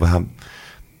niin kuin vähän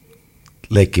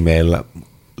leikkimeillä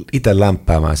itse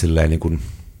lämpäämään silleen niin kuin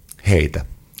heitä.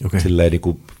 Okay. Silleen niin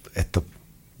kuin, että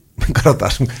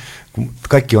katsotaan, kun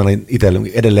kaikki on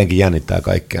edelleenkin jännittää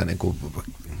kaikkea niin kuin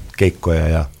keikkoja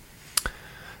ja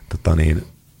niin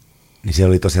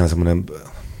siellä oli tosiaan semmoinen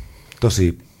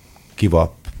tosi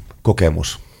kiva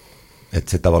kokemus,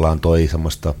 että se tavallaan toi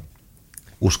semmoista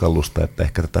uskallusta, että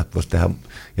ehkä tätä voisi tehdä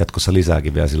jatkossa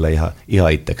lisääkin vielä sillä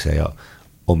ihan itsekseen ja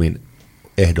omin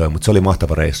ehdoin, mutta se oli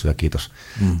mahtava reissu ja kiitos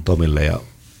Tomille ja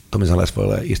Tomi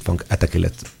Salesvoille ja East Funk Attackille,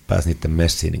 että pääsi niiden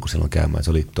messiin niin kuin silloin käymään.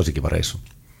 Se oli tosi kiva reissu.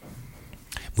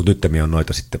 Mutta nyt on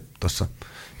noita sitten tuossa.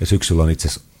 Ja syksyllä on itse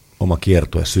asiassa oma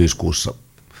kiertue syyskuun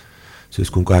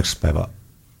 8. päivä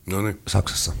Noniin.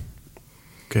 Saksassa.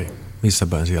 Okei. Missä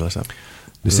päin siellä sä?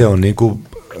 Niin se on niinku,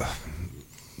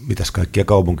 mitäs kaikkia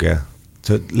kaupunkeja.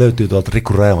 Se löytyy tuolta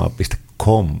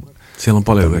rikurajama.com. Siellä on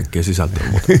paljon kaikkea sisältöä.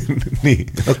 Niin.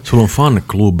 Sulla on fan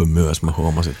club myös, mä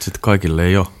huomasin. Sitten kaikille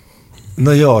ei ole.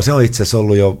 No joo, se on itse asiassa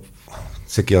ollut jo,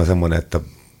 sekin on semmoinen, että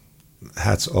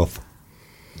hats off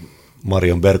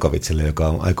Marion Berkovitsille, joka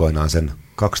on aikoinaan sen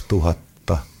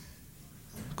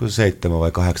 2007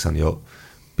 vai 2008 jo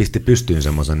pisti pystyyn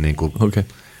semmoisen, niin kuin,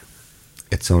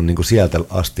 että se on niin kuin sieltä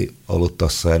asti ollut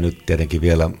tossa ja nyt tietenkin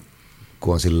vielä,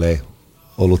 kun on silleen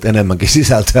ollut enemmänkin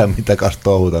sisältöä, mitä kanssa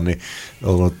touhuta, niin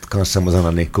on ollut myös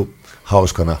semmoisena niin kuin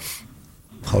hauskana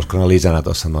lisänä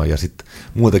tuossa noin. Ja sitten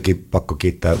muutenkin pakko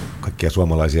kiittää kaikkia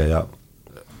suomalaisia ja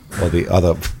all the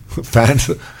other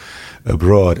fans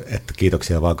abroad, että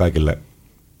kiitoksia vaan kaikille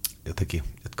jotenkin,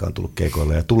 jotka on tullut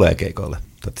keikoille ja tulee keikoille.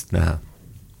 Toivottavasti nähdään.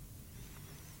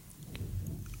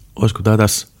 Olisiko tämä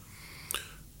tässä?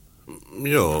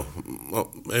 Joo,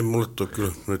 no, ei mulle tule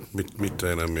kyllä nyt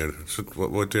mitään enää mieleen. Sitten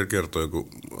voit vielä kertoa joku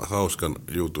hauskan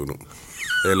jutun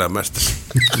elämästä.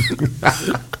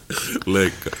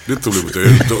 Leikka. Nyt tuli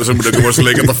semmoinen, kun voisi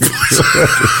leikata pois.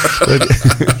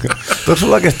 Onko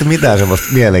sulla oikeasti mitään semmoista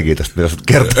mielenkiintoista, mitä sut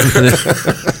kertoo?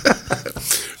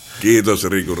 Kiitos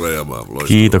Riku Rajamaa.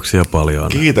 Kiitoksia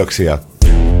paljon. Kiitoksia.